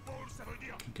 Blood Bowl ça veut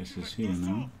dire I guess it's here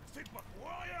now. c'est pas pour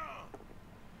rien.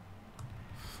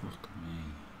 Fuck me.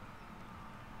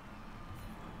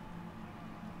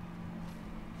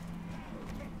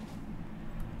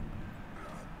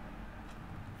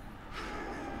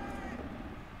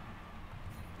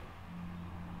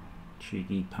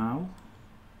 Cheeky pal.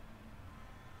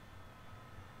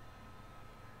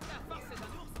 La force est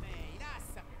un ours, mais hélas,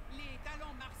 les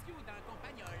talents martiaux d'un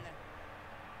campagnol.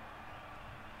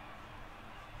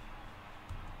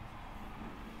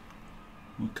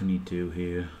 What can you do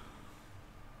here?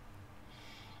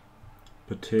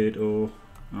 Potato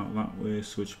out that way,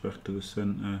 switch back to the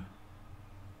centre.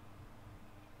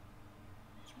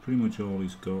 It's pretty much all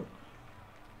he's got.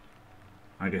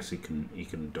 I guess he can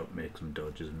make some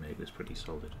dodges and make this pretty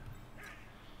solid.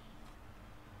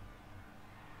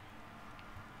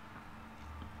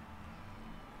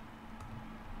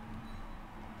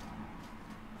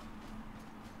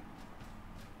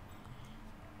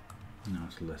 Now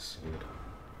it's less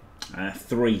solid.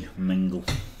 3 mingle.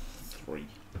 3.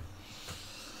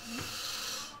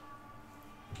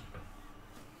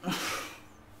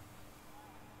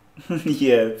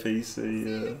 Yeah, PC.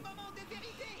 Yeah.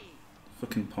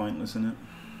 Fucking pointless, isn't it?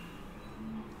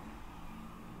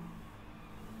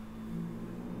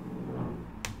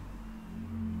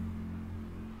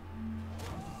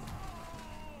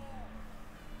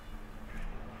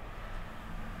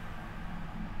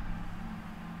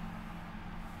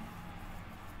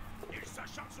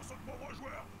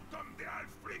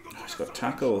 He's got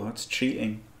tackle. That's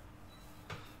cheating.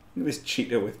 Look at this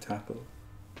cheater with tackle.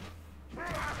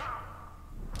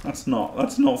 That's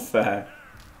not fair.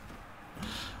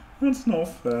 That's not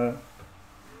fair.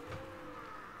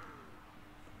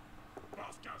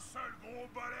 Parce qu'un seul gros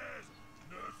balèze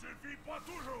ne suffit pas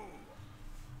toujours.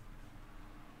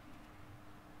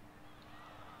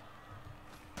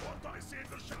 Autant essayer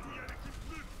de chatouiller avec une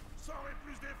flûte, ça aurait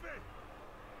plus d'effet.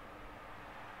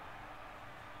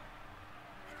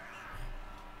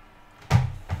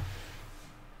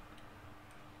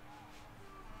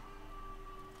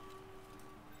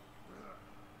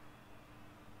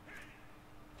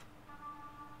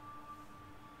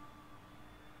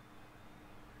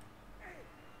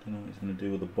 Don't know what he's going to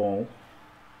do with the ball.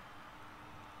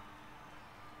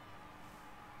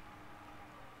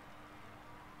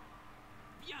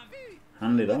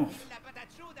 Hand it off.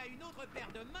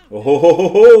 Oh ho ho ho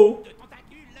ho!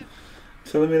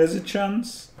 Telling me there's a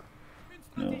chance?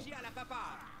 No. It's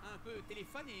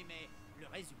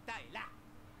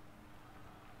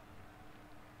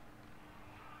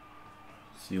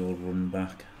the old run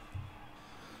back.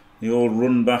 The old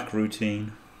run back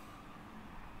routine.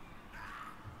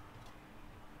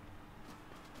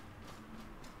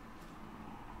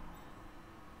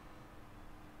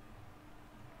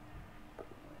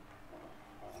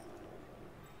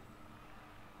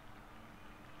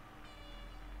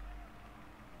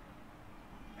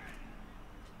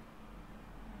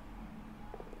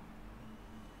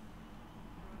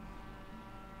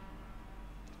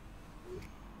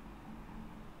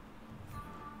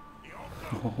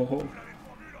 Oh.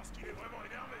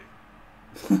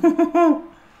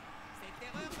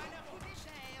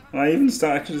 I even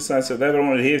started to decide so they don't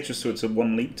want it here just so it's a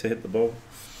 1 leap to hit the ball.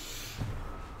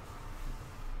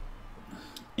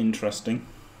 Interesting.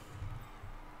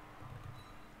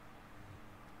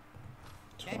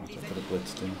 Twat, I've got a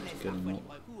blitz team to get him up.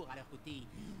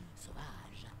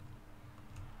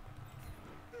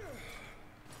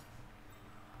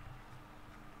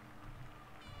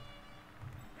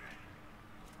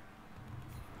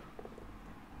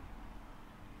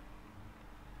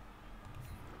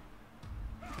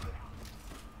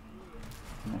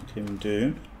 Knock him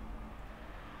down.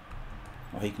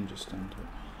 Oh, he can just stand up.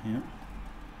 Yeah.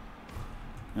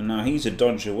 And now he's a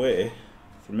dodge away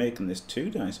from making this 2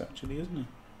 dice, actually, isn't he?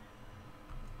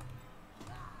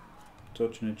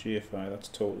 Dodging a GFI, that's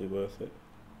totally worth it.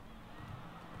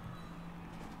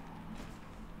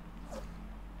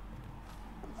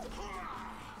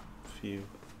 Phew.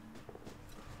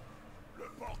 Le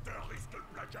porteur risque le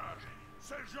plaquage.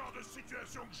 C'est le genre de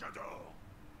situation que j'adore.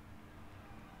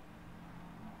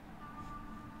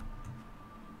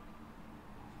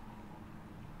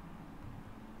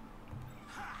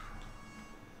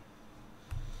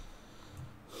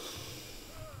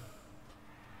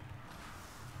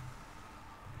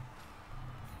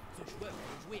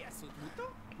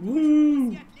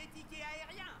 Woo!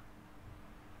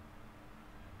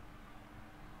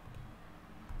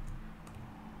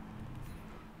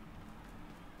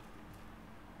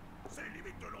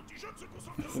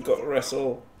 We've got to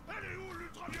wrestle.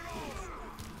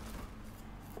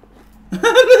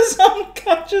 The song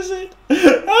catches it.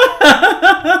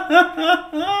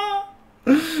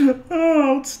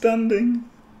 Oh, outstanding.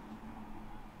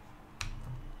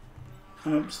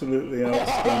 Absolutely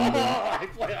outstanding. I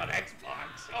play on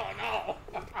Xbox. Oh no.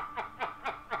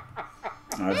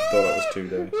 I just thought that was 2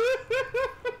 days.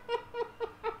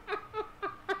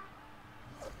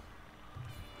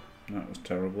 That was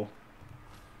terrible.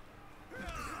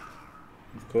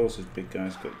 Of course his big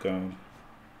guy's got guard.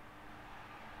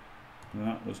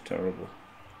 That was terrible.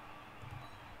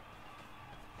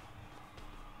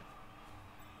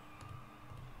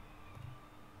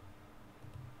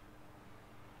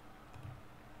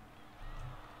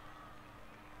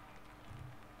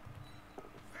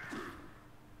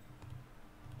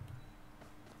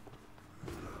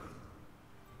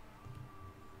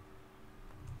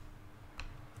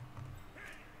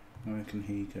 Where can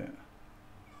he get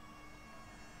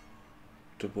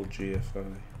double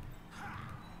GFI?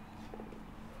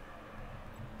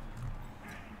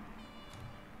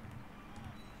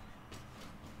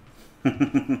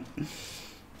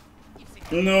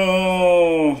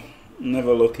 No,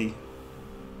 never lucky.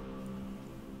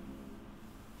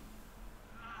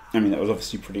 I mean, that was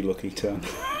obviously a pretty lucky turn.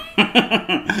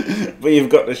 But you've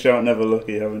got to shout never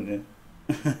lucky, haven't you?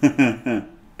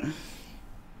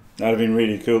 That'd have been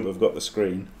really cool to have got the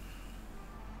screen.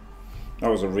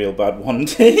 That was a real bad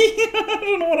 1D. I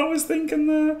don't know what I was thinking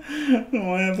there.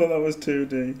 Why I thought that was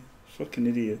 2D. Fucking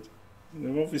idiot.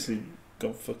 They've obviously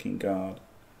got fucking guard.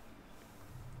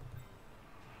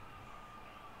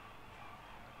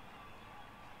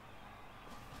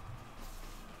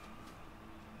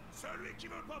 Celui qui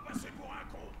veut pas passer pour un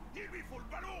con, il lui faut le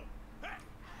ballon. Hein,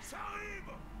 ça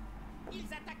arrive. Ils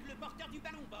attaquent le porteur du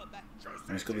ballon, Bob.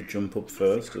 He's got to jump up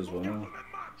first as well.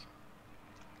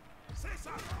 C'est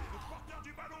ça, le porteur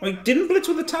du ballon. Oh, he didn't blitz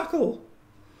with the tackle.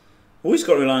 Oh, he's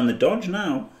got to rely on the dodge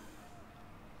now.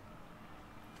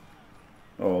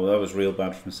 Oh, that was real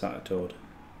bad from Satterfield.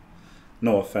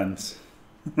 No offence.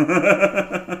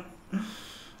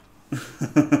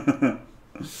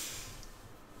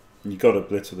 You got to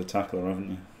blitz with the tackler, haven't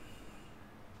you?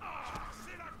 Ah,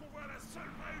 c'est là qu'on voit la seule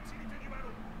vraie utilité du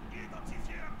ballon.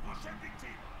 Identifier la prochaine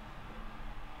victime.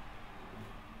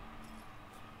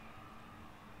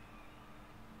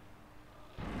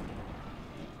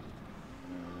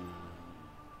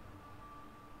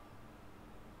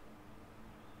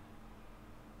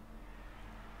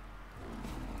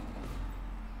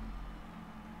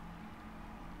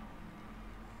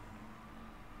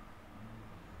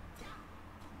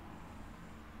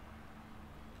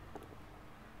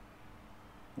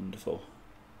 Wonderful.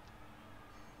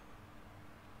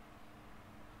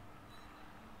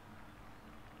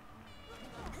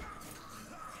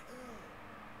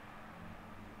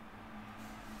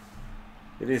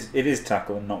 It is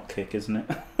tackle and not kick, isn't it?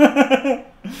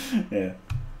 Yeah.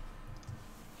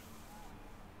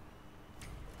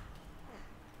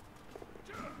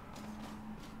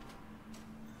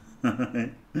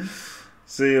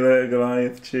 See you later,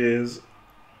 Goliath. Cheers.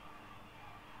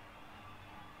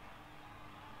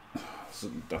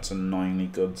 That's annoyingly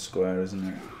good square, isn't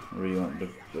it? I really want to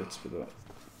blitz with that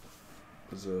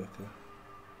berserker.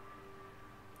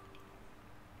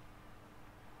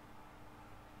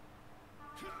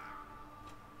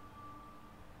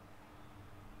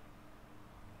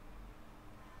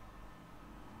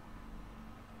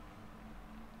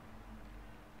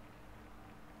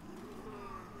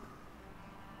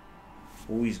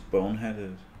 Oh, he's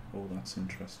boneheaded. Oh, that's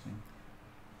interesting.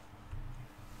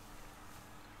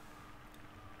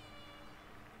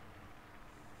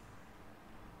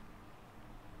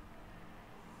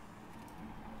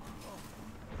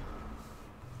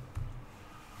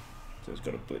 So he's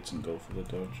got to blitz and go for the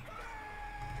dodge.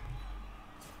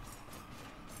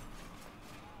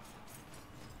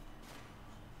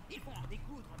 Il faut en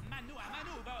découdre mano à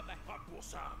mano, Bob. Pas pour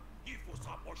ça. Il faut se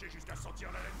rapprocher jusqu'à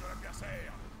sentir la laine de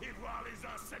l'adversaire et voir les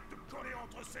insectes coller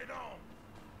entre ses dents.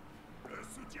 Le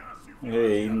soutien suffit. Yeah,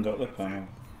 he even got the power.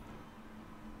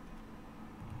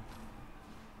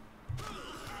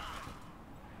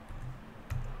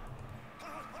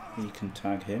 He can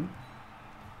tag him.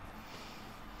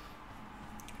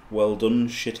 Well done,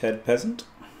 shithead peasant.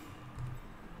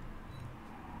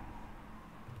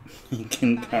 He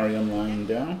can carry on lying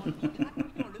down.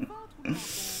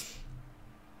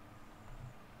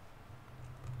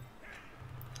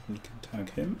 We can tag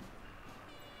him.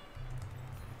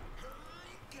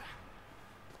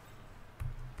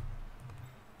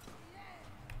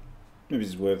 Maybe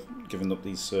it's worth giving up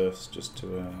these serfs just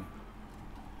to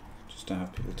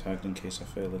have people tagged in case I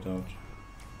fail the dodge.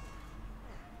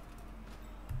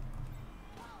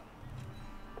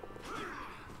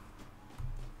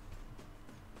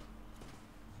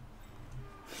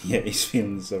 Yeah, he's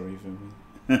feeling sorry for me.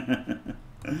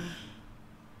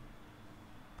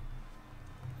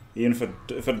 Even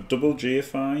if I double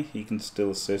GFI, he can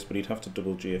still assist, but he'd have to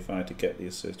double GFI to get the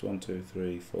assist. 1, 2,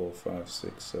 3, 4, 5,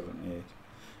 6, 7, 8. In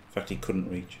fact, he couldn't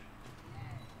reach.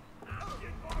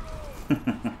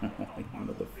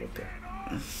 Motherfucker.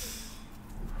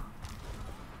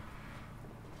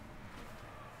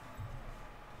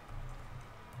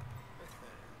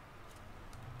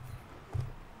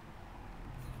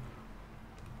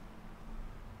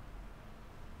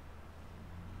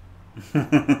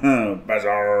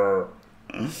 Bazaar.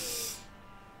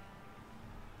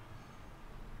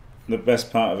 The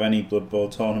best part of any Blood Bowl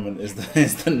tournament is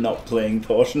the not playing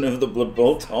portion of the Blood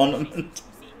Bowl tournament.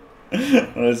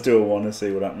 Let's do a one to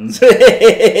see what happens.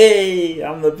 Hey,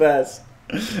 I'm the best.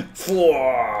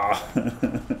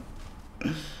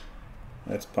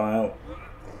 Let's pile.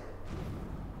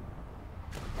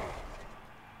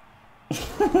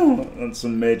 That's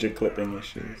some major clipping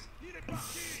issues.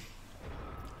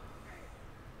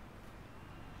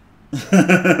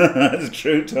 That's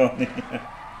true, Tony.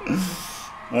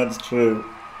 That's true.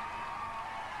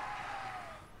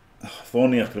 If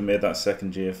only I could have made that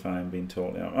second GFI and been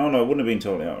totally out. Oh no, it wouldn't have been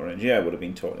totally out of range. Yeah, it would have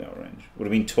been totally out of range. Would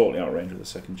have been totally out of range with the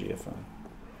second GFI.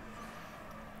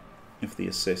 If the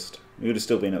assist. He would have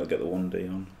still been able to get the 1D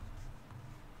on.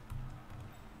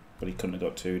 But he couldn't have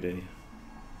got 2D.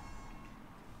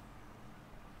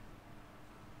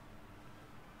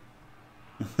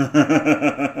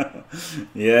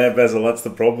 Yeah, Bezel, that's the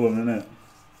problem, isn't it?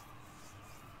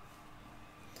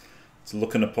 It's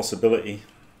looking a possibility.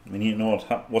 We need to know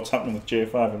what's happening with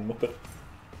J5 and Muppet.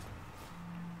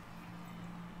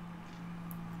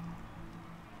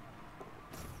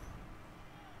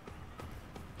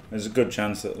 There's a good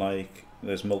chance that like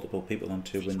there's multiple people on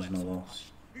 2 wins and a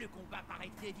loss,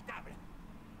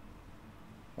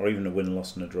 or even a win,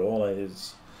 loss, and a draw. Like,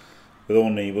 is with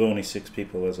only 6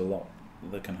 people, there's a lot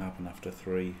that can happen after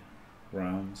 3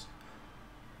 rounds.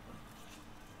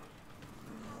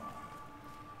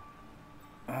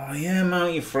 Oh yeah,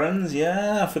 mount your friends.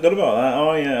 Yeah, I forgot about that.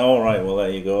 Oh yeah. All right. Well, there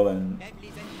you go then.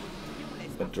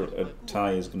 A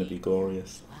tie is going to be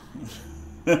glorious.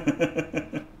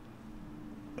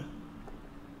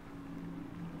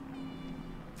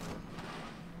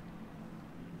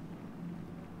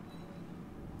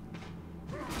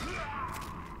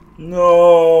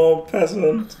 No,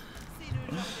 peasant.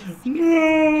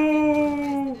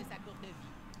 No.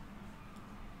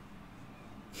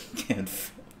 Get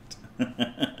fucked.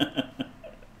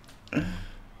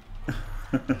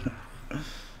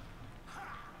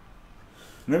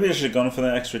 Maybe I should have gone for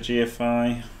the extra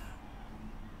GFI,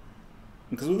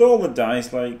 because with all the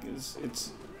dice, like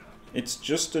it's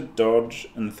just a dodge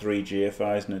and 3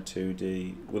 GFIs and a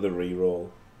 2D with a reroll.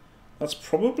 That's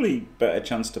probably better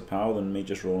chance to power than me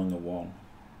just rolling a 1.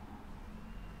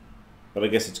 But I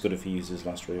guess it's good if he uses his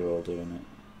last reroll doing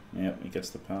it. Yep, he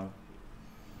gets the power.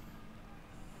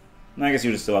 And I guess you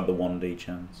would have still had the 1D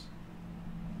chance.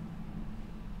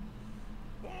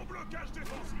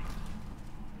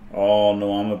 Oh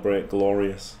no, armor break,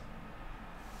 glorious.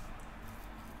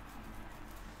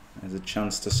 There's a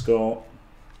chance to score.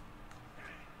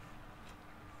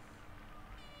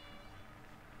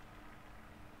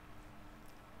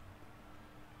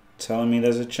 Telling me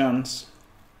there's a chance.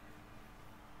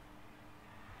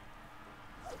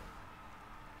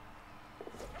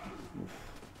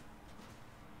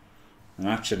 And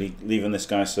actually, leaving this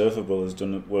guy surfable has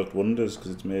worked wonders,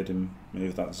 because it's made him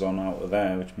move that Zon out of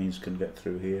there, which means he can get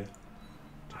through here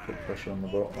to put pressure on the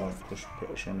bot, or push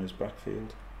pressure on his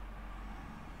backfield.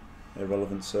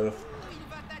 Irrelevant surf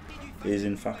is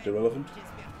in fact irrelevant.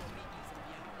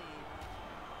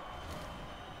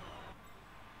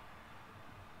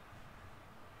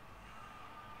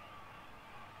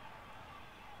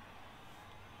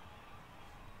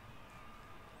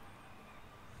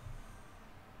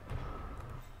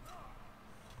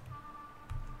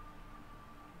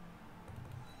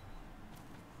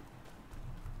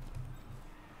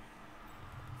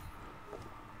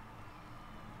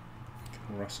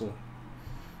 Russell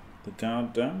the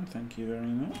guard down, thank you very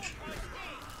much.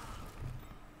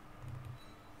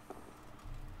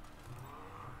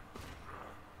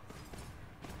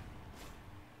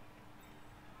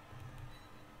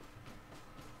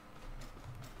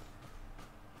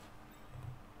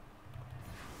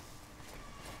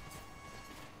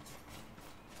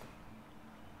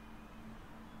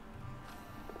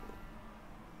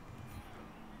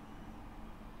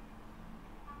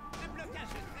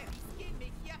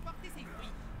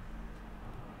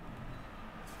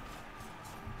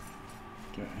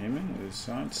 Get him in with his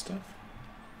side stuff.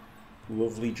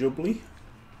 Lovely jubbly.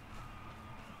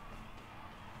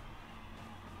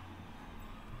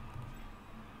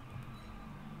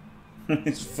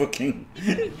 It's fucking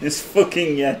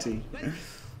Yeti.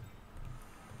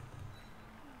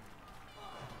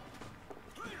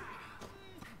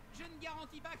 Je ne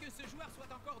garantis pas que ce joueur soit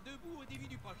encore debout au début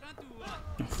du prochain tour.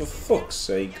 Oh, for fuck's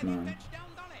sake, man. Touchdown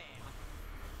dans l'air.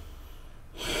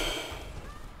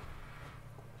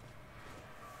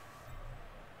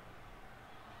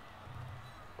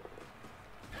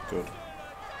 Good.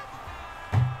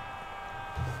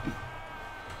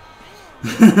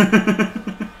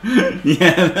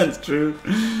 Yeah, that's true.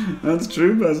 That's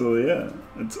true, Basil, yeah.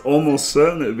 It's almost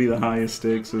certain it would be the highest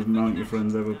stakes of Mount Your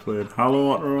Friends ever played. Hello,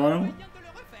 Otter Royal.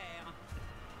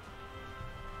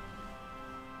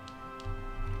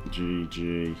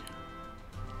 GG.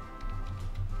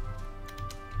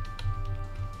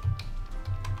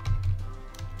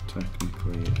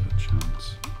 Technically a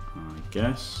chance, I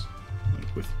guess.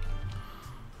 Like with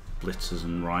blitzers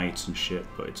and riots and shit,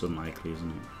 but it's unlikely, isn't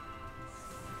it?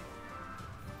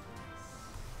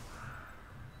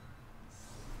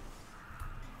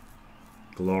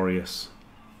 Glorious.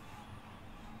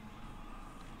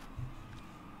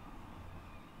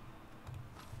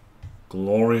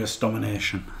 Glorious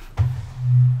domination.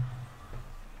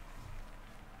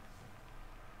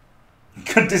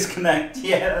 Could disconnect.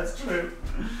 Yeah, that's true.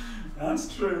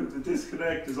 That's true. The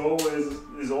disconnect is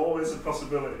always a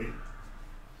possibility.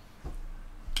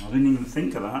 I didn't even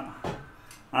think of that.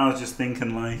 I was just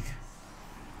thinking like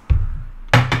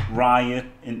riot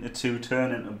into two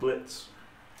turn into blitz.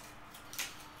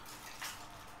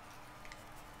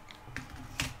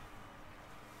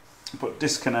 But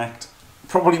disconnect,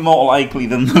 probably more likely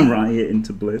than the riot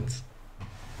into blitz.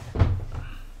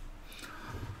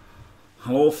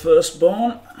 Hello,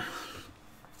 firstborn.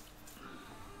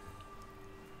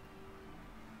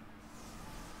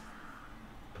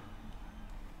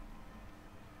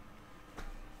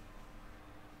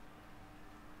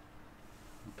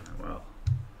 Well,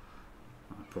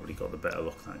 I probably got the better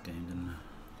luck that game, didn't I?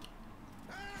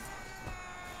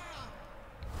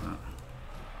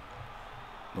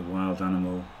 The wild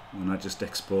animal when I just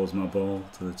exposed my ball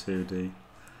to the 2D.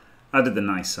 I did the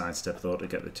nice sidestep though to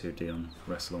get the 2D on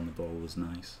wrestle on the ball was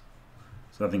nice.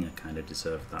 So I think I kind of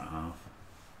deserved that half.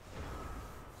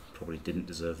 Probably didn't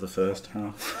deserve the first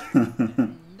half.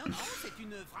 Non, non, c'est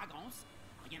une fragrance.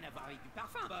 Rien à voir avec du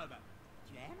parfum, Bob.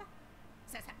 Tu aimes?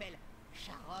 Ça s'appelle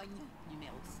charogne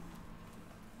numéro 6.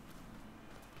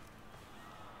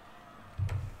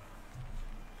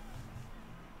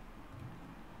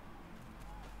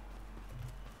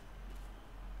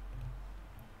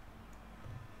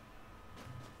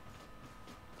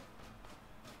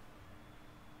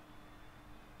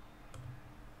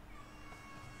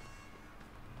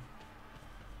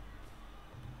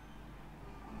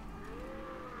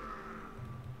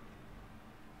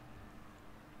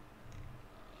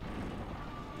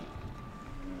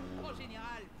 En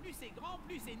général, plus c'est grand,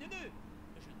 plus c'est neuneux.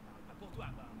 Je ne parle pas pour toi,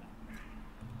 Bob.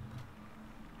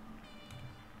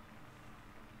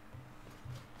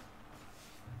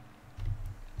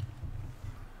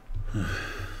 Il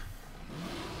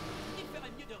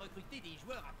ferait mieux de recruter des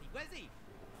joueurs apprivoisés.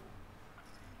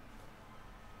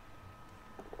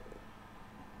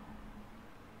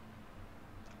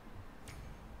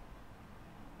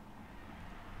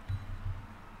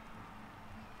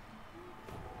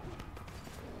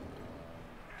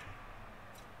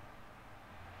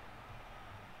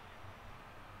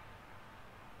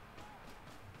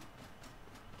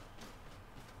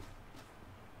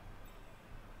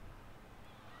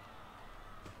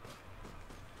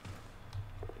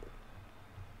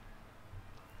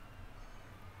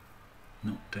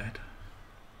 Not dead.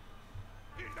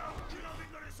 Il n'a aucune envie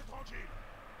de me laisser tranquille.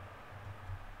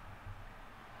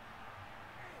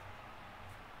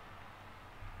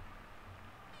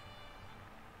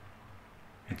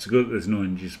 It's good there's no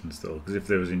inducements though, because if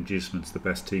there was inducements the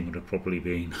best team would have probably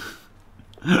been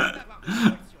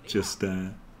just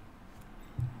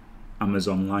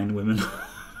Amazon line women.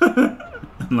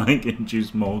 Like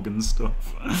induced Morgan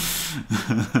stuff.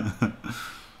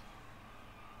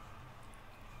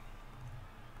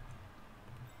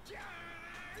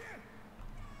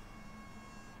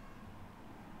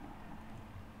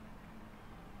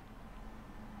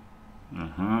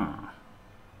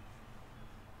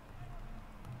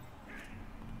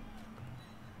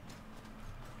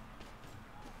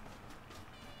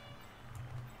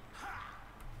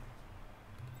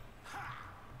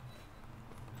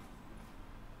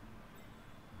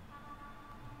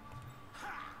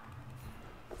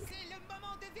 C'est le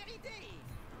moment de vérité.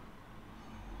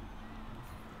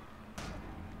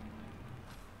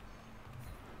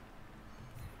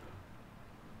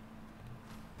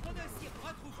 On ne s'y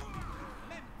retrouve plus.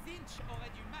 Même Finch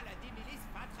aurait du mal à démêler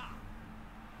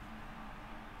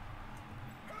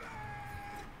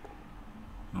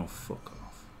Oh, fuck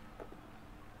off.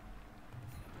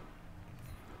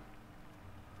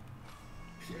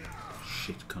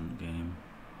 Shit cunt game.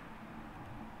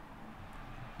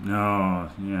 No,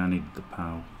 yeah, I need the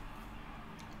POW.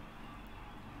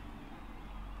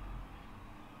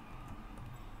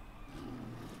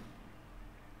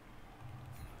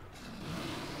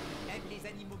 Même les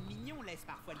animaux mignons laissent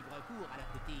parfois libre cours à leur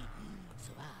côté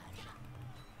sauvage.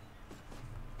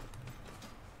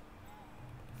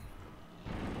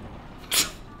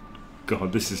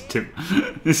 God, this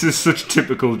is such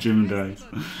typical gym days.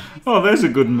 Oh, there's a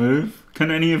good move.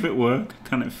 Can any of it work?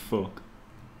 Can it fuck?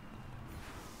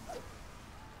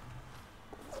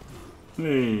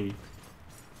 Hey.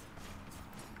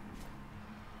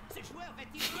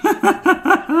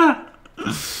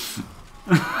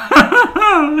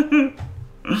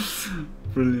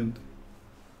 Brilliant.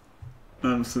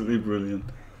 Absolutely brilliant.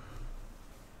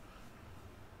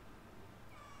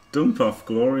 Dump off,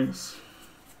 glorious.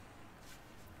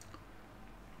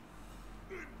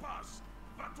 Une passe.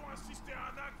 Va-t-on assister à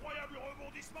un incroyable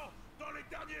rebondissement dans les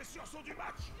derniers sursauts du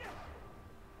match?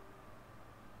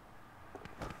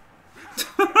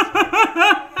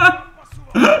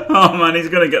 Oh man, he's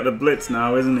gonna get the blitz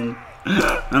now, isn't he?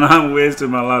 And I wasted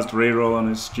my last reroll on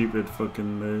his stupid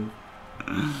fucking move.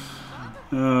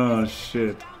 Oh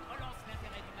shit.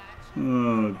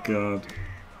 Oh god.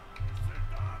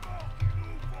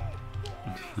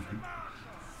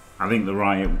 I think the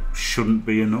riot shouldn't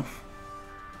be enough.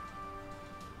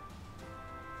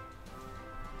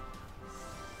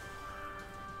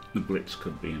 The blitz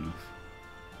could be enough.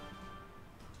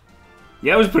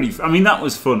 Yeah, it was pretty... I mean, that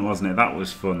was fun, wasn't it? That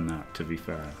was fun, that, to be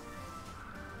fair.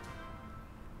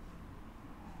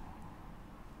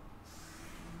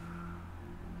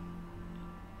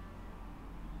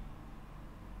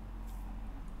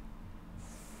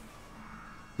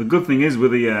 The good thing is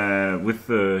with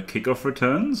the kickoff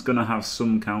returns, gonna have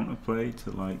some counterplay to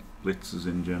like blitzes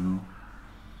in general,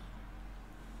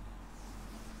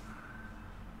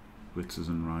 blitzes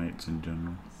and riots in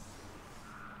general.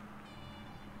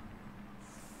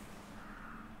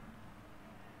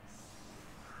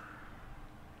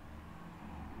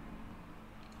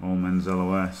 All men's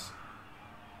LOS.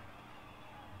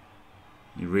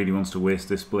 He really wants to waste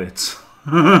this blitz.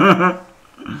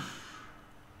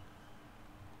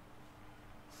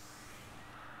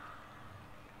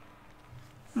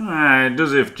 It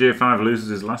does if J5 loses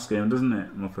his last game, doesn't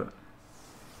it, Muppet?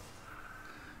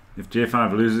 If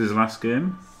J5 loses his last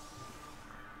game,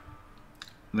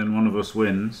 then one of us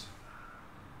wins,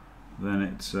 then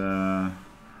it's then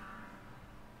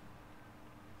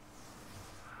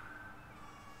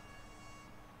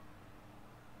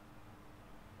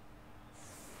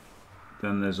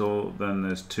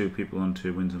there's 2 people on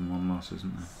 2 wins and 1 loss,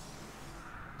 isn't there?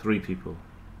 3 people.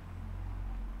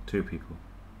 2 people.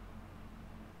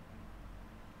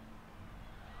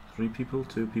 3 people?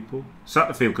 2 people?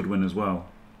 Satterfield could win as well.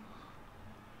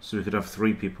 So we could have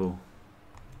 3 people.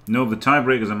 No, the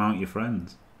tiebreakers amount your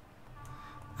friends.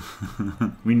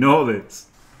 We know this.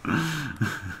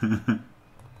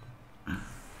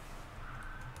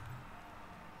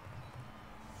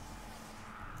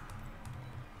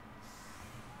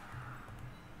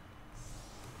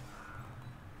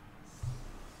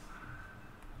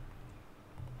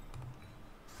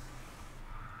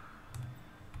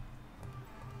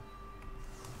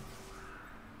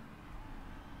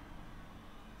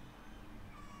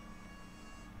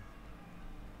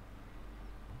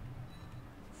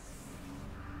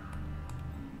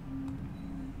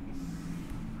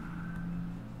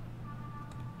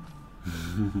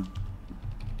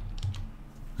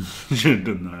 Should have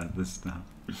done that at the start.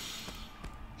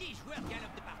 Les joueurs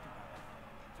galopent de partout.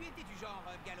 Tu étais du genre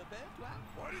galopeur, toi?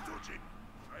 Pas du tout, Jim.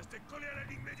 Je restais collé à la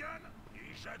ligne médiane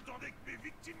et j'attendais que mes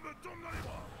victimes me tombent dans les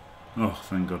bras. Oh,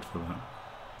 thank God for that.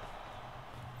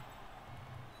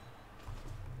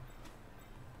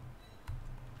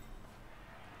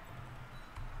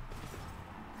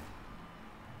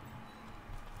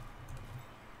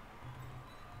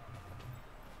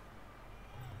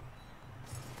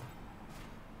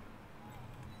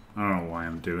 I don't know why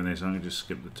I'm doing this. I could just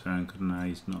skip the turn, couldn't I?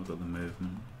 He's not got the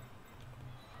movement.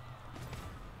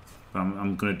 But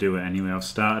I'm going to do it anyway. I've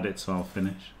started it, so I'll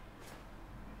finish.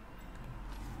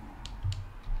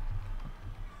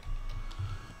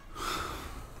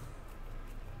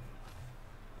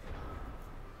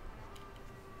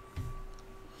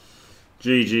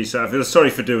 GG, Satterfield.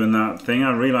 Sorry for doing that thing.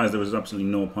 I realised there was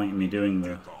absolutely no point in me doing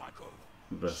the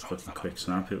fucking quick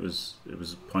snap. It was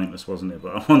pointless, wasn't it?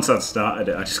 But once I'd started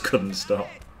it, I just couldn't stop.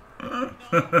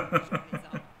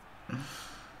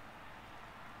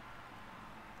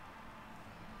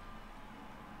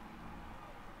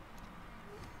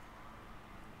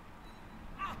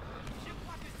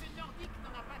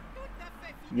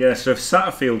 Yeah, so if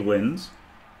Satterfield wins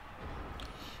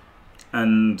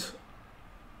and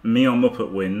me on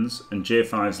Muppet wins and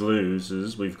J5's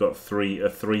loses, we've got a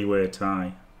three-way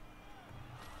tie.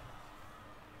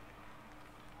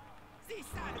 C'est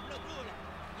ça le protocole.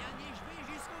 Bien échoué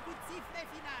jusqu'au coup de sifflet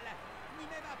final. Ni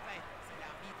même après, si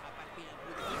l'arbitre a palpé un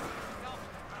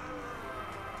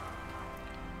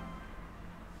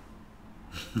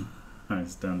coup de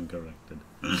It's done, corrected.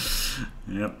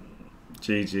 Yep.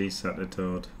 GG,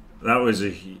 Satterfield. That was a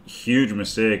huge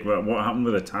mistake. But what happened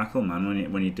with the tackle, man?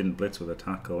 When you didn't blitz with a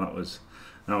tackle, that was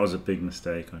a big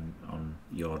mistake on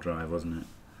your drive, wasn't it?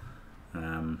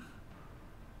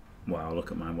 Wow,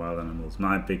 look at my wild animals.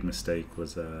 My big mistake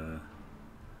was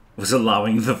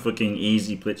allowing the fucking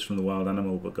easy blitz from the wild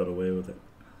animal, but got away with it.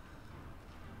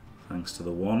 Thanks to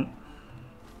the one.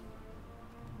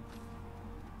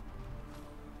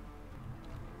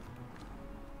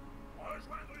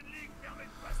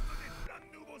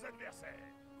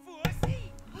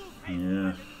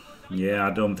 Yeah, I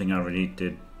don't think I really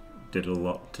did a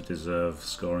lot to deserve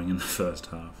scoring in the first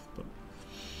half, but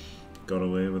got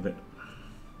away with it.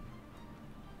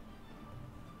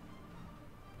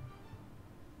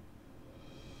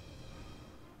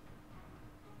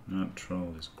 That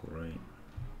troll is great.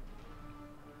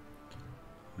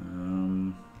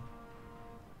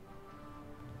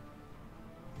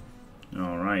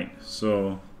 Alright,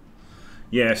 so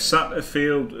yeah,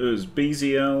 Satterfield is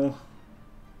BZL.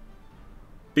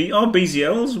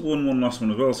 BZL's won one, lost one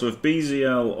as well. So if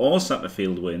BZL or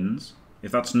Satterfield wins,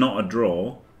 if that's not a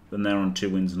draw, then they're on 2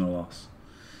 wins and a loss.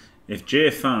 If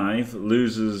J5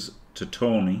 loses to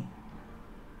Tourney,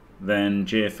 then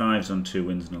J5's on 2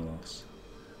 wins and a loss.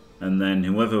 And then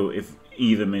if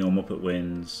either me or Muppet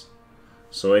wins,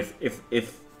 so if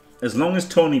as long as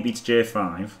Tourney beats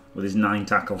J5 with his 9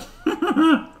 tackle,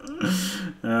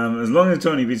 as long as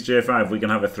Tourney beats J5, we can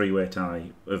have a 3-way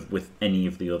tie with any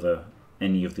of the other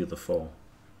 4.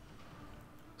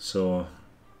 So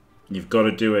you've got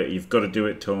to do it. You've got to do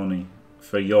it, Tourney,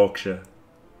 for Yorkshire.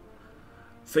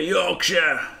 For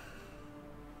Yorkshire.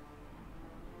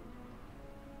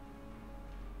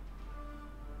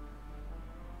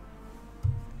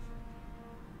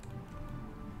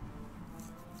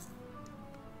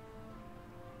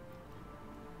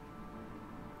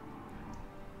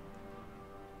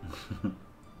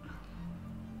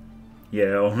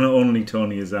 Yeah, only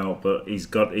Tourney is out, but he's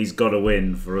got to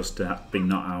win for us to be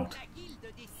not out.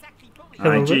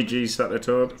 Hi, GG,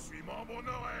 Satterfield.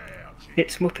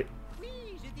 It's Muppet.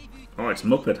 Oh, it's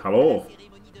Muppet. Hello.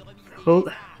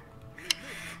 Hold.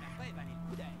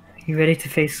 You ready to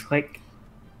face like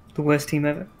the worst team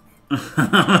ever?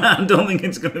 I don't think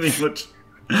it's going to be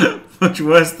much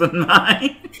worse than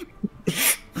mine.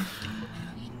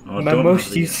 Oh, my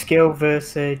most used skill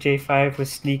versus J5 was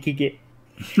Sneaky Git.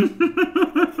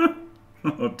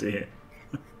 Oh dear.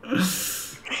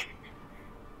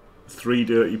 4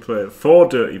 dirty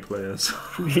players.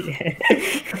 Yeah.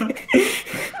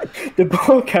 The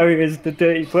ball carrier is the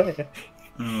dirty player.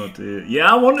 Oh dear.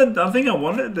 Yeah, I looked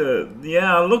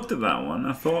at that one.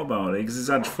 I thought about it because it's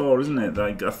Edge 4, isn't it?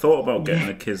 Like, I thought about getting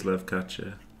a Kislev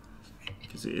catcher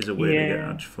because it is a way to get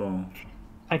Edge 4.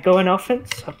 I go on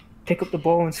offense, I pick up the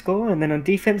ball and score, and then on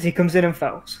defense he comes in and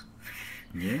fouls.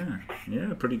 Yeah,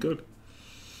 pretty good.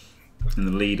 And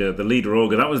the leader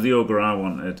ogre, that was the ogre I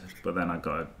wanted, but then I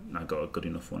got a good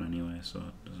enough one anyway, so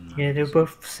it doesn't matter. Yeah, they're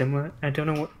both similar. I don't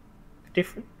know what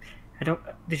different.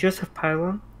 Did yours have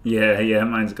pylon? Yeah,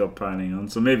 mine's got piling on,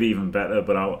 so maybe even better.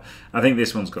 But I think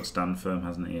this one's got stand firm,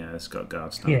 hasn't it? Yeah, it's got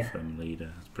guard, stand firm,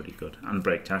 leader. It's pretty good, and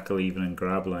break tackle even and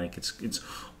grab. Like it's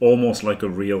almost like a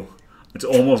real. It's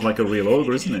almost like a real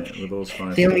ogre, isn't it? With those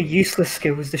 5. The only useless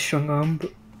skill was the strong arm.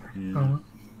 But,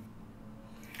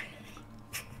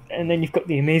 And then you've got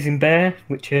the amazing bear,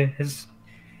 which has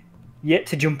yet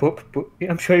to jump up, but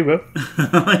I'm sure he will.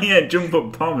 Yeah, jump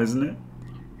up Pom, isn't it?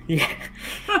 Yeah.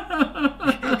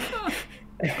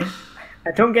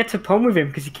 I don't get to Pom with him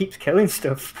because he keeps killing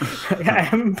stuff. I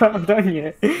haven't palmed on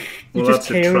yet. Well, that's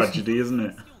a tragedy, isn't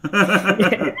it?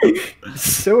 Yeah. It's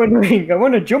so annoying. I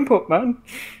want to jump up, man.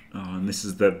 Oh, and this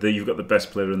is you've got the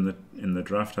best player in the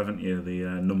draft, haven't you? The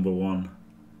number 1.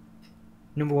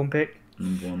 Number 1 pick.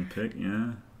 Number 1 pick,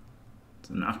 yeah. It's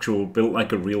an actual built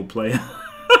like a real player.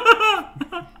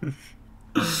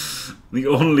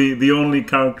 The only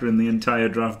character in the entire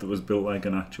draft that was built like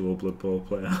an actual Blood Bowl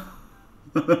player.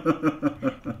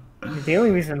 The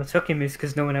only reason I took him is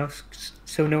because no one else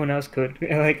could.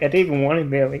 Like, I didn't even want him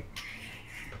really.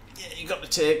 Yeah, you got to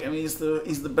take him. He's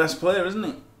the best player, isn't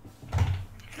he?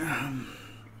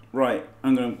 Right,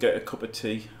 I'm gonna get a cup of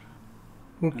tea,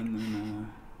 and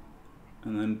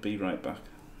then be right back.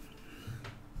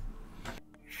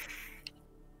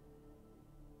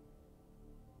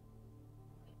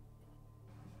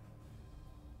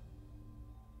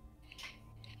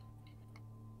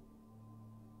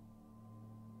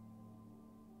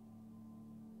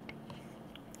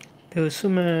 There were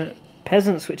some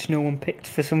peasants which no one picked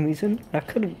for some reason. I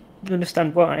couldn't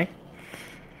understand why.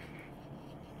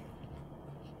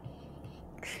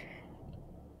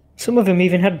 Some of them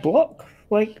even had block.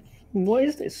 Like, what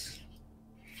is this?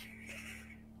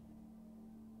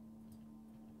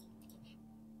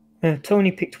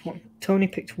 Tony picked one. Tony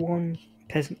picked one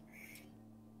peasant.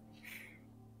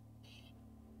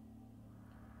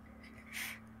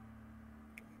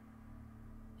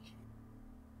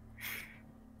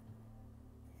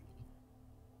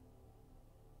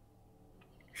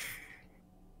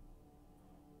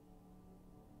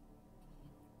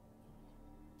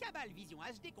 Cabal Vision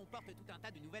HD comporte tout un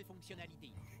tas de nouvelles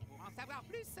fonctionnalités. Pour en savoir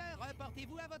plus,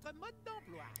 reportez-vous à votre mode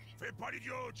d'emploi. Fais pas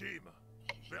l'idiot, Jim.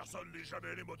 Personne n'est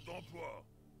jamais les modes d'emploi.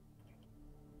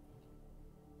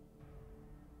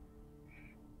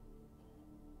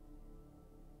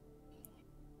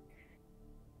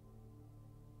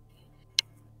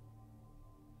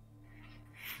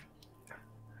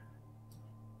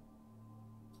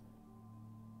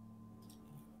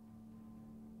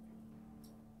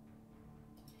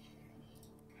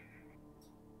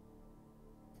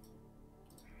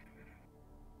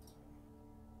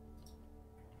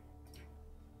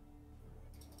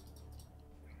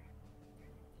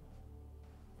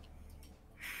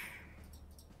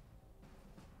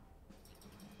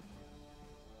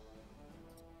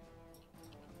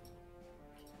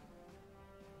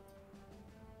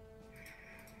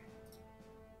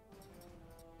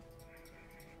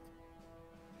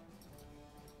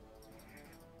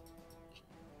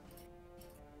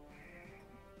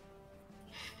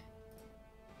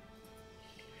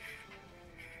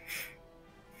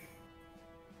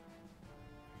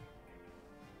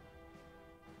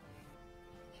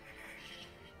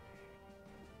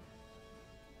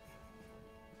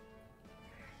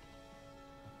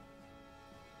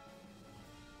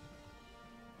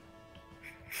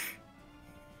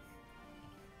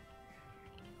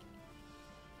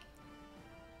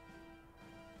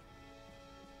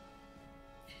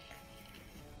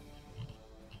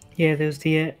 Yeah, there's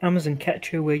the Amazon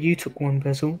catcher where you took one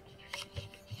bezel.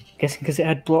 Guessing because it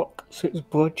had block, so it was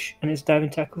bludge, and it's diving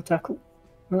tackle.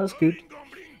 Well, that's good.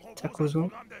 Tackle as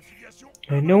well.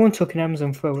 No one took an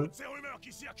Amazon thrower.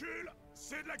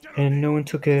 And no one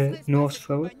took a Norse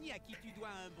thrower.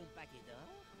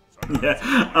 Yeah,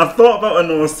 I thought about a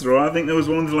Norse thrower. I think there was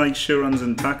one with like Shurans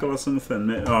and tackle or something.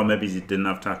 Oh, maybe he didn't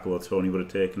have tackle or Tony would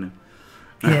have taken him.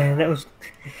 Yeah, that was...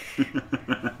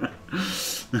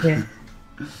 yeah.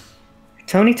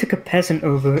 Tony took a peasant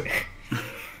over it.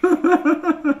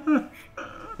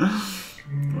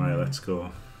 Right, let's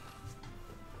go.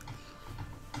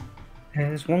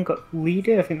 There's one got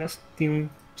leader. I think that's the only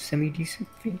semi-decent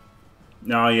thing.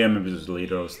 Oh yeah, maybe it was the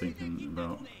leader I was thinking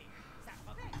about.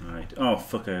 Right. Oh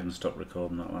fuck, I hadn't stopped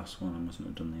recording that last one. I mustn't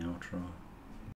have done the outro.